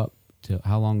show up to,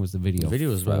 how long was the video? The video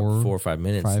was about 4 or 5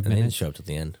 minutes. 5 and they didn't minutes? show up till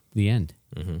the end. The end.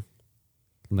 Mm-hmm.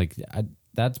 Like,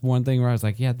 that's one thing where I was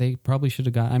like, yeah, they probably should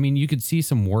have got, I mean, you could see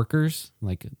some workers,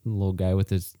 like a little guy with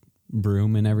his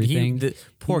broom and everything. The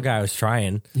poor guy was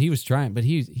trying. He was trying, but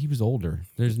he was older.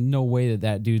 There's no way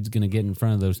that dude's going to get in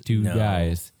front of those two No.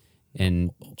 guys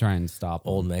and try and stop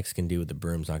them. Old Mexican dude with the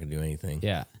broom's not gonna do anything.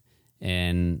 Yeah.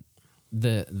 And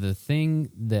the thing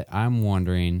that I'm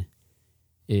wondering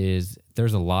is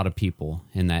there's a lot of people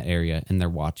in that area and they're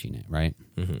watching it, right?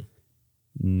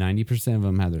 90% of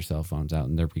them have their cell phones out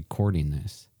and they're recording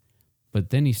this. But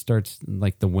then he starts,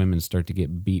 like the women start to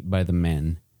get beat by the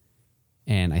men.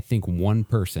 And I think one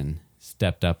person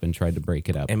stepped up and tried to break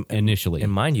it up initially.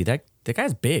 And mind you, that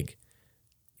guy's big.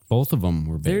 Both of them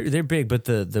were big. They're big, but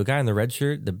the guy in the red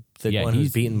shirt, the one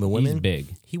who's beating the women, he's big.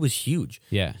 He was huge.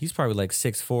 Yeah. He's probably like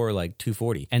 6'4", like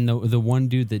 240. And the one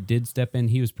dude that did step in,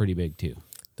 he was pretty big too.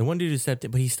 The one dude who stepped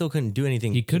in, but he still couldn't do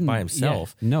anything He couldn't by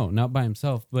himself. Yeah, no, not by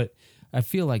himself. But I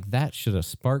feel like that should have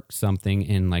sparked something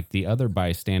in like the other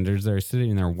bystanders that are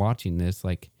sitting there watching this.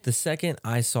 Like The second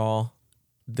I saw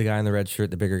the guy in the red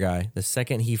shirt, the bigger guy, the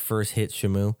second he first hit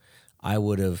Shamu, I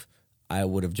would have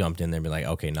jumped in there and be like,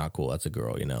 okay, not cool. That's a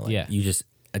girl, you know? Like, Yeah. You just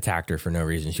attacked her for no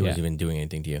reason. She wasn't even doing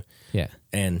anything to you. yeah,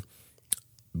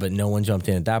 But no one jumped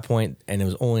in at that point, and it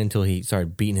was only until he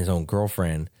started beating his own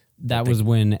girlfriend. that was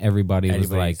when everybody was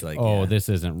Everybody's like, like, "Oh, yeah. this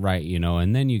isn't right," you know.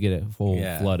 And then you get a full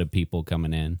Yeah. flood of people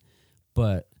coming in.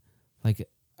 But like,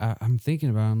 I'm thinking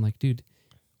about it, I'm like, dude,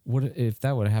 what if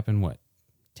that would have happened? What,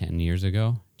 10 years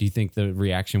ago? Do you think the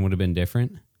reaction would have been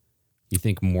different? You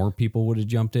think more people would have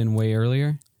jumped in way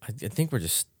earlier? I think we're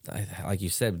just, like you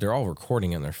said, they're all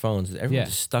recording on their phones. Everyone's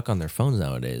just stuck on their phones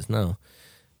nowadays. No.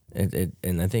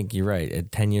 And I think you're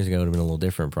right. 10 years ago, it would have been a little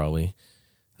different probably.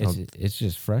 It's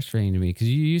just frustrating to me because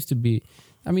you used to be.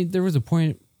 I mean, there was a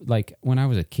point like when I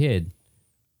was a kid.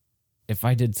 If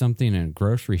I did something in a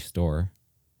grocery store,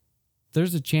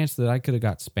 there's a chance that I could have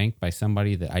got spanked by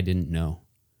somebody that I didn't know.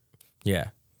 Yeah.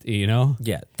 You know?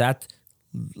 Yeah. That's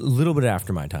a little bit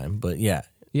after my time, but yeah.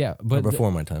 Yeah, Or but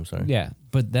before my time, sorry. yeah,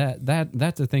 but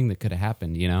that's a thing that could have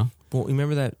happened. You know? Well,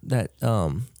 remember that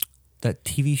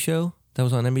TV show that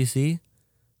was on NBC?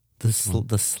 The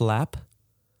Slap?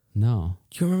 No.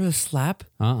 Do you remember The Slap?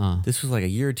 This was like a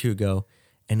year or two ago,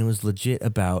 and it was legit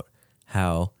about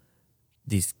how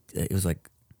it was like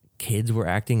kids were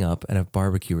acting up at a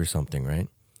barbecue or something, right?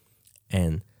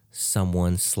 And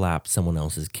someone slapped someone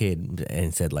else's kid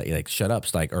and said like shut up,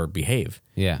 like, or behave.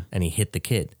 Yeah. And he hit the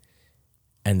kid.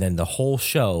 And then the whole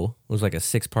show was like a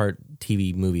 6-part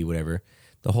TV movie, whatever.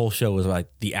 The whole show was like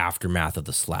the aftermath of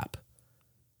the slap.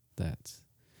 That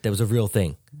was a real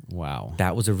thing. Wow.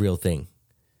 That was a real thing.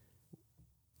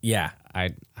 Yeah.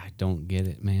 I don't get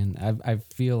it, man. I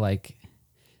feel like,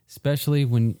 especially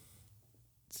when,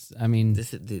 I mean,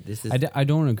 This is I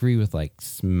don't agree with like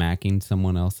smacking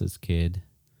someone else's kid.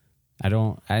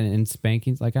 And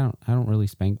spankings, like I don't really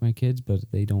spank my kids, but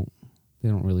they don't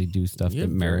really do stuff that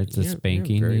merits a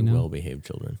spanking. Very you know? well-behaved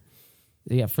children.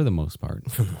 Yeah, for the most part.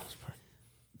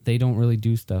 They don't really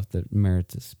do stuff that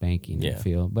merits a spanking, I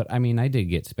feel. But I mean, I did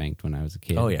get spanked when I was a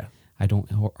kid. Oh, yeah. I don't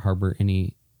harbor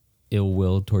any ill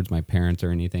will towards my parents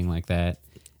or anything like that.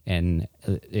 And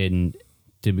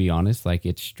to be honest, like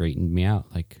it straightened me out.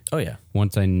 Like, Oh, yeah.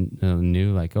 once I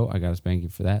knew, like, oh, I got a spanking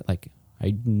for that. Like,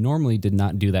 I normally did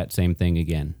not do that same thing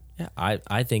again. Yeah,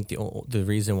 I think the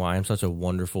reason why I'm such a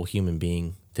wonderful human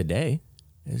being today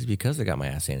is because I got my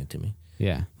ass handed to me.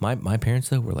 Yeah. My parents,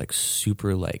 though, were like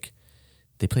super like,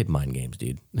 they played mind games,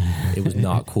 dude. It was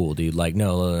not cool, dude. Like,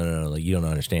 no, like, you don't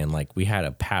understand. Like, we had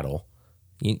a paddle.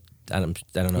 I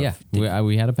don't know. Yeah.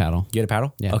 We had a paddle. You had a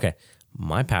paddle? Yeah. Okay.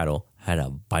 My paddle had a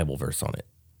Bible verse on it.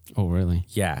 Oh, really?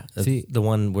 Yeah. See- the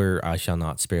one where I shall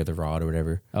not spare the rod or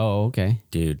whatever. Oh, okay.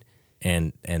 Dude.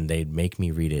 And they'd make me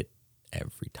read it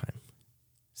every time.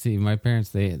 See, my parents,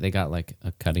 they got like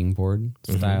a cutting board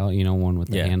style, you know, one with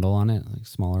the handle on it, like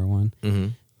smaller one. Mm-hmm.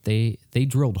 They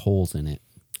drilled holes in it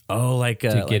Oh, like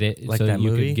to get it like so that you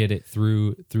movie? could get it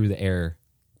through the air,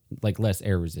 like less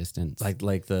air resistance.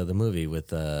 like the movie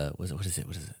with what is it?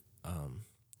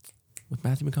 With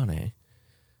Matthew McConaughey.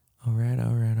 All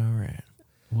right.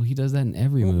 Well, he does that in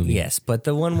every movie. Yes, but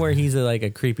the one where he's like a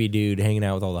creepy dude hanging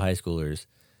out with all the high schoolers.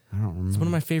 I don't remember. It's one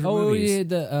of my favorite Oh, movies. yeah,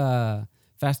 the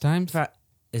Fast Times.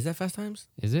 Is that Fast Times?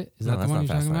 Is it? Is No, that the that's one not you're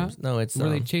Fast talking Times. about? No, it's where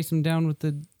they chase him down with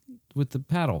the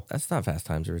paddle. That's not Fast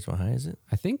Times of Ridgemont High, is it?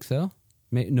 I think so.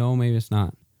 No, maybe it's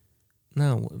not.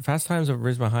 No, Fast Times of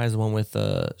Ridgemont High is the one with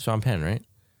Sean Penn, right?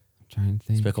 I'm trying to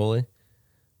think. Spicoli.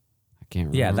 I can't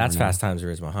remember. Yeah, that's now. Fast Times of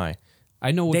Ridgemont High.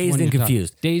 I know what Dazed one and you're talking-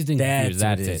 Confused. Dazed and Confused. what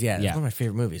That's it it. is. Yeah, it's one of my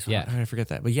favorite movies. Yeah. How did I forget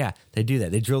that? But yeah, they do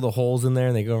that. They drill the holes in there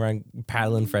and they go around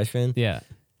paddling freshmen. Yeah.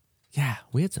 Yeah,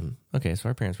 we had some. Okay, so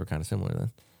our parents were kind of similar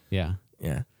then. Yeah.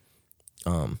 Yeah.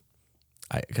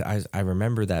 I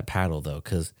remember that paddle though,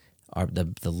 because a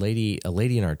lady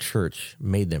in our church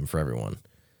made them for everyone.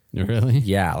 Really?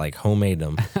 Yeah, like homemade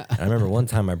them. And I remember one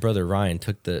time my brother Ryan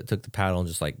took the paddle and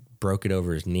just like broke it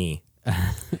over his knee.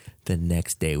 The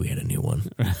next day we had a new one.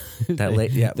 That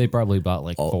lady, yeah. They probably bought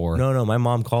like 4. No. My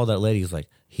mom called that lady. He's like,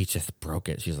 he just broke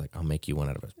it. She's like, I'll make you one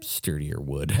out of a sturdier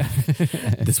wood.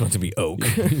 This one's to be oak.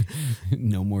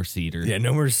 No more cedar. Yeah,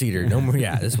 no more cedar. No more.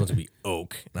 Yeah, this one's to be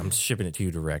oak. And I'm shipping it to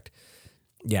you direct.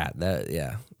 Yeah,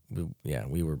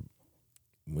 we were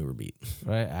beat.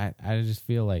 Right? I just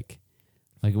feel like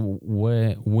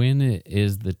when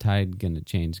is the tide gonna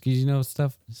change? Because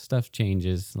stuff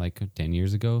changes. Like 10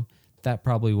 years ago, that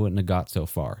probably wouldn't have got so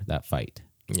far, that fight.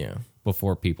 Yeah.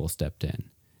 Before people stepped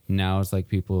in. Now it's like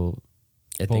people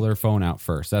pull their phone out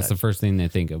first. That's the first thing they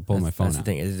think of. Pull my phone out. That's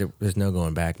the thing. There's no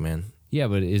going back, man. Yeah,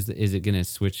 but is it going to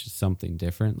switch to something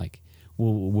different? Like,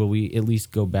 will we at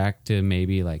least go back to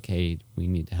maybe like, hey, we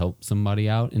need to help somebody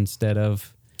out instead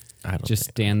of just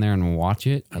stand there and watch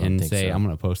it and say, I'm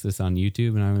going to post this on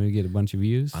YouTube and I'm going to get a bunch of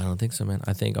views? I don't think so, man.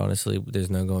 I think, honestly, there's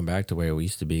no going back to where we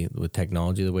used to be with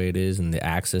technology the way it is and the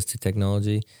access to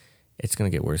technology. It's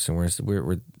going to get worse and worse.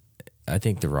 I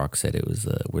think The Rock said it was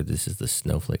where this is the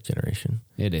snowflake generation.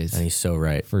 It is. And he's so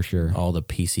right. For sure. All the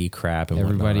PC crap and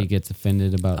everybody gets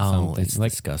offended about something. It's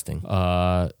like disgusting.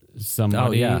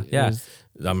 Somebody yeah.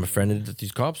 I'm offended that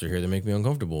these cops are here. They make me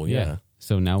uncomfortable. Yeah.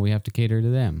 So now we have to cater to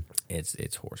them.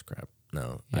 It's horse crap.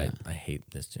 No, Yeah. I hate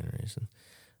this generation.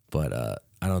 But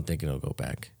I don't think it'll go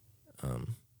back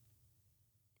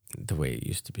the way it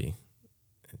used to be.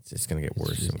 It's going to get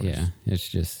worse and worse. Yeah, it's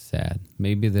just sad.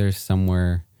 Maybe there's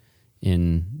somewhere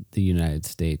in the United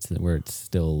States where it's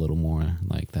still a little more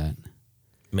like that.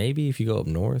 Maybe if you go up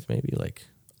north, maybe like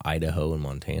Idaho and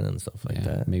Montana and stuff like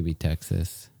that. Maybe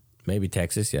Texas. Maybe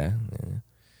Texas, yeah.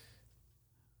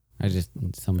 I just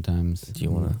sometimes... Do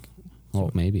you want to... Well,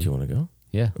 maybe. Do you want to go?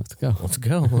 Yeah, let's go. Let's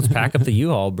go. Let's pack up the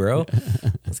U-Haul, bro.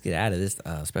 Let's get out of this,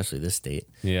 especially this state.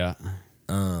 Yeah.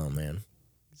 Oh, man.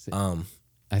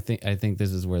 I think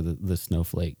this is where the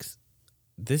snowflakes...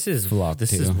 This is too.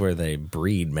 where they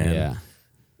breed, man. Yeah.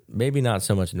 Maybe not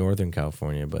so much Northern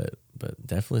California, but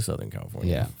definitely Southern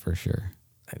California. Yeah, for sure.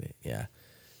 Yeah.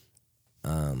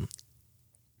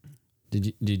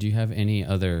 Did you have any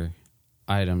other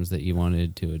items that you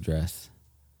wanted to address?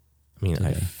 I mean, today?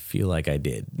 I feel like I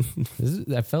did.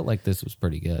 I felt like this was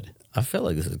pretty good. I felt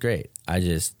like this is great.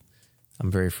 I'm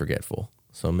very forgetful.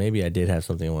 So maybe I did have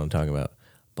something I want to talk about,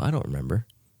 but I don't remember.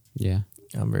 Yeah.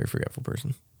 I'm a very forgetful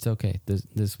person. It's okay.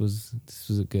 This was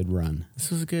a good run.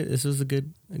 This was a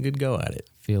good go at it.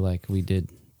 Feel like we did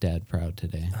Dad proud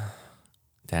today.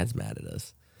 Dad's mad at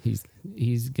us.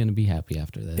 He's gonna be happy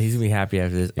after this. He's gonna be happy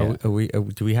after this. Yeah. Do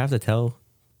we have to tell?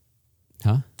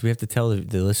 Huh? Do we have to tell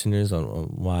the listeners on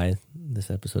why this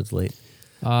episode's late?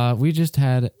 We just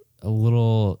had a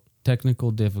little technical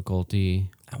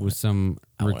difficulty with some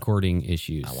recording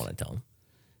issues. I want to tell them.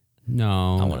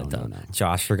 No, I want to tell them. No.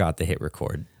 Josh forgot to hit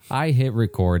record. I hit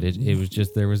record. It was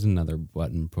just there was another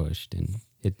button pushed, and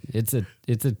it's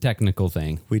a technical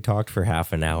thing. We talked for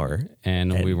half an hour,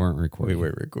 and we weren't recording. We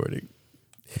weren't recording.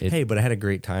 Hey, but I had a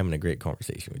great time and a great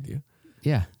conversation with you.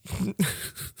 Yeah.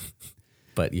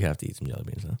 But you have to eat some jelly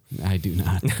beans, though. I do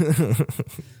not.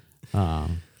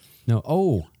 No.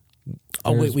 Oh,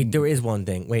 wait. There is one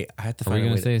thing. Wait, I have to find a way. Are we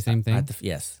going to say the same thing?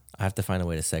 Yes. I have to find a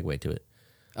way to segue to it.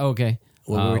 Okay.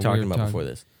 What were we talking about before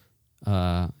this?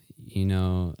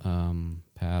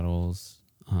 Paddles,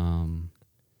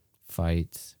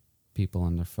 fights, people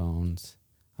on their phones.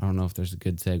 I don't know if there's a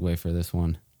good segue for this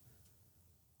one.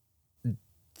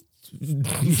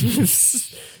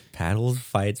 Paddles,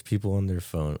 fights, people on their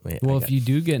phone. Wait, well, if you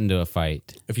do get into a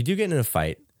fight. If you do get into a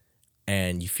fight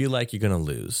and you feel like you're going to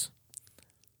lose,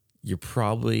 you'd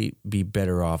probably be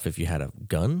better off if you had a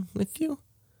gun with you.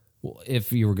 Well,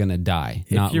 if you were going to die,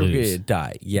 if not you were lose. going to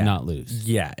die, yeah. Not lose.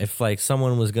 Yeah, if like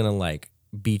someone was going to like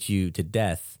beat you to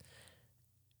death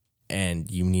and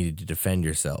you needed to defend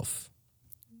yourself.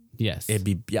 Yes. It'd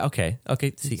be, yeah, okay.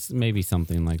 See, it's maybe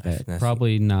something like that. That's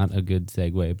Probably not a good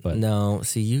segue, but. No,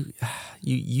 see,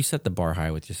 you set the bar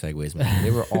high with your segues, man.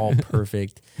 They were all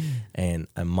perfect, and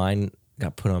mine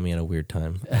got put on me at a weird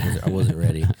time. I wasn't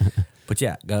ready. But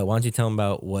yeah, why don't you tell them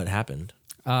about what happened?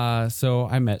 So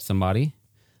I met somebody.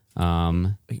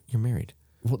 Wait, you're married?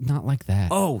 Well, not like that.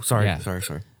 Oh, sorry. Yeah. Sorry.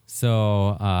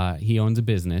 So he owns a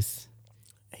business.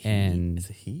 And it's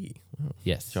a he. Oh,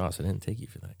 yes. Josh, I didn't take you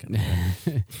for that kind of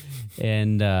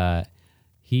And I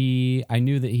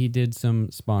knew that he did some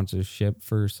sponsorship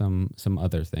for some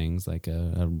other things, like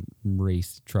a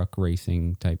truck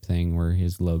racing type thing where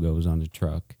his logo was on a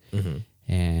truck. Mm-hmm.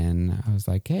 And I was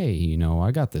like, hey,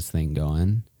 I got this thing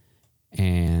going,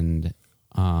 and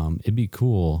it'd be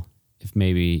cool if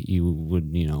maybe you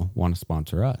would, want to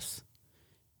sponsor us.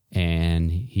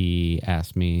 And he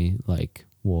asked me like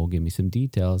will give me some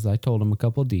details. I told him a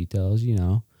couple details,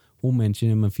 we'll mention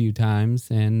him a few times,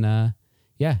 and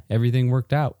everything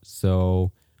worked out.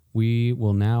 So we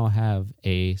will now have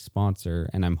a sponsor,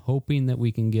 and I'm hoping that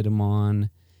we can get him on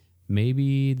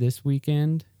maybe this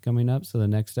weekend coming up, so the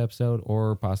next episode,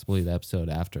 or possibly the episode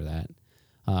after that.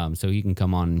 So he can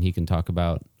come on and he can talk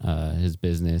about his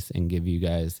business and give you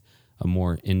guys a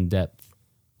more in-depth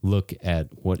look at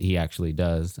what he actually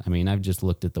does. I mean, I've just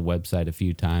looked at the website a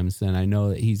few times, and I know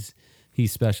that he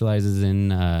specializes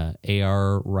in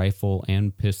AR rifle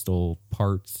and pistol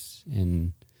parts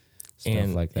and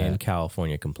stuff like that. And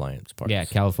California compliance parts. Yeah,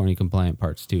 California compliant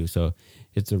parts too. So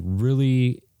it's a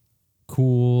really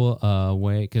cool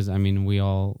way, because I mean, we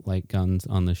all like guns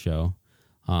on the show.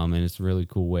 And it's a really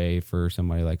cool way for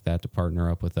somebody like that to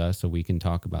partner up with us so we can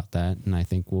talk about that. And I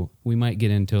think we might get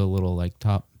into a little like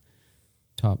top,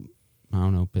 I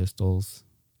don't know, pistols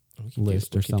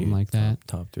list or something like that.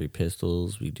 Top 3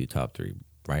 pistols. We do top 3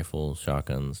 rifles,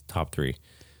 shotguns, top 3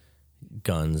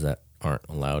 guns that aren't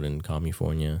allowed in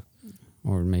California.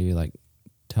 Or maybe like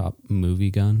top movie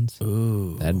guns.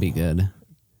 Ooh. That'd be good.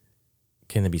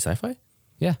 Can it be sci-fi?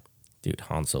 Yeah. Dude,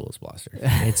 Han Solo's blaster.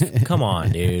 Come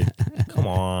on, dude. Come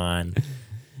on.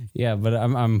 Yeah, but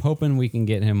I'm hoping we can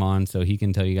get him on so he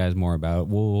can tell you guys more about it.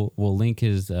 We'll link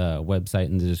his website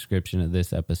in the description of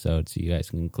this episode so you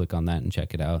guys can click on that and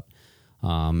check it out.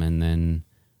 And then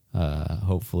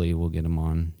hopefully we'll get him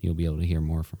on. You'll be able to hear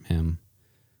more from him.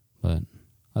 But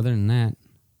other than that,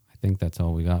 I think that's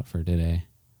all we got for today.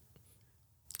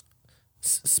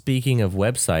 Speaking of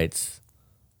websites,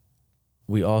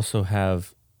 we also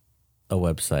have a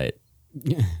website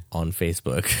on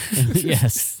Facebook.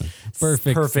 Yes.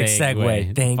 Perfect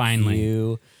segue. Thank Finally.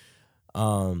 you.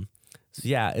 So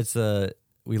yeah,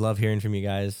 we love hearing from you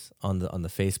guys on the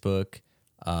Facebook.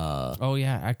 Oh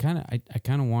yeah, I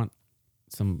kind of want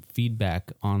some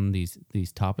feedback on these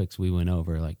topics we went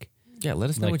over, like yeah, let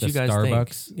us know what the you guys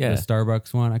Starbucks, think. Yeah, the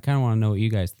Starbucks one. I kind of want to know what you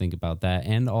guys think about that,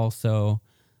 and also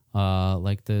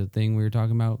like the thing we were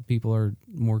talking about, people are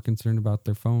more concerned about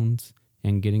their phones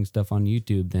and getting stuff on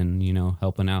YouTube than,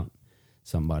 helping out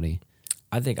somebody.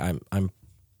 I think I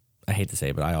hate to say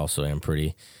it, but I also am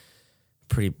pretty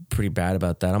bad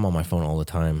about that. I'm on my phone all the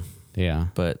time. Yeah.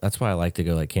 But that's why I like to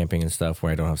go like camping and stuff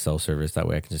where I don't have cell service. That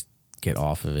way I can just get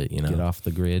off of it, Get off the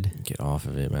grid. Get off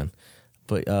of it, man.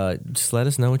 But just let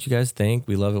us know what you guys think.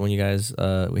 We love it when you guys,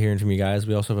 we're hearing from you guys.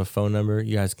 We also have a phone number.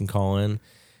 You guys can call in.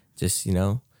 Just,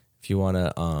 if you want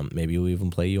to, maybe we'll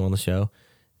even play you on the show.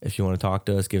 If you want to talk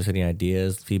to us, give us any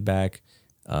ideas, feedback.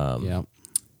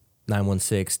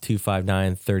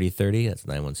 916-259-3030. That's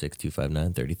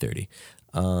 916-259-3030.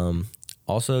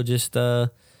 Also, just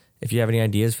if you have any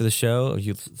ideas for the show,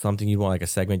 something you'd want, like a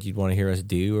segment you'd want to hear us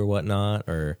do or whatnot,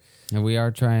 or... And we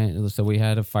are trying, so we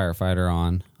had a firefighter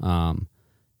on.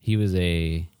 He was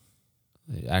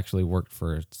actually worked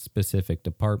for a specific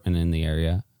department in the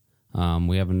area.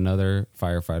 We have another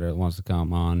firefighter that wants to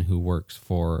come on who works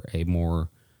for a more,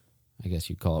 I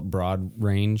guess you'd call it broad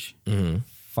range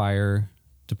fire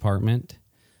department,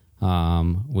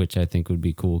 which I think would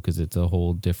be cool because it's a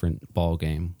whole different ball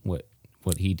game what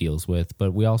he deals with.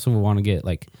 But we also want to get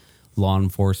like law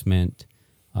enforcement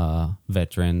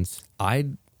veterans. I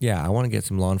want to get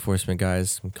some law enforcement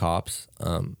guys, some cops,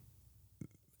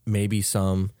 maybe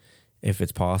some, if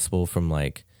it's possible, from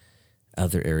like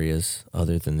other areas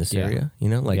other than this area,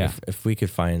 if we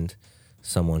could find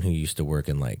someone who used to work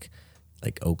in like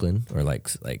Oakland or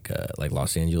like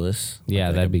Los Angeles,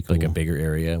 that'd be cool, like a bigger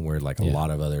area where like a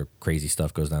lot of other crazy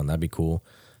stuff goes down. That'd be cool.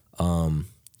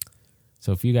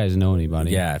 So if you guys know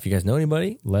anybody,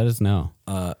 let us know.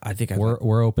 I think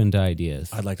we're open to ideas.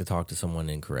 I'd like to talk to someone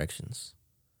in corrections.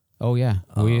 Oh yeah,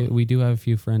 we do have a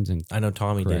few friends in. I know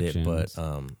Tommy did it, but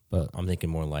I'm thinking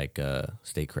more like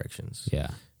state corrections. Yeah.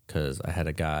 Because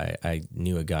I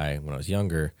knew a guy when I was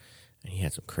younger, and he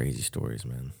had some crazy stories,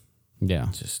 man. Yeah.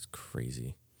 Just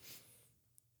crazy.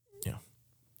 Yeah.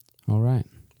 All right.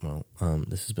 Well,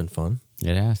 this has been fun.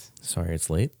 It has. Sorry it's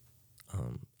late. I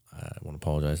want to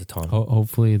apologize to Tom.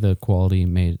 Hopefully the quality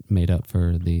made up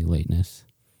for the lateness.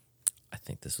 I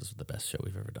think this is the best show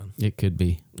we've ever done. It could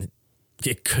be.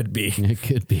 It could be. It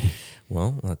could be.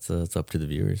 Well, it's up to the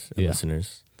viewers and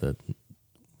listeners.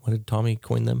 What did Tommy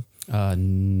coin them?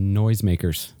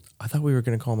 Noisemakers. I thought we were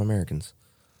going to call them Americans.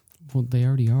 Well, they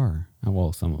already are.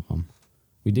 Well, some of them.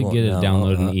 We did get it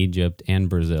downloaded in Egypt and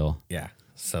Brazil. Yeah,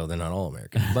 so they're not all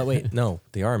American. But wait, no,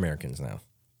 they are Americans now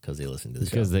because they listen to the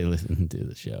show. Because they listen to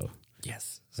the show.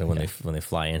 Yes. So when they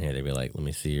fly in here, they'll be like, "Let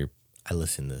me see I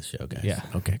listen to the show, guys." Yeah.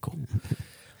 Okay. Cool.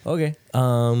 Okay.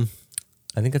 I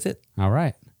think that's it. All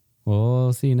right.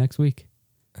 We'll see you next week.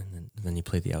 And then And then you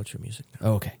play the outro music now.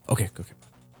 Oh, okay. Okay.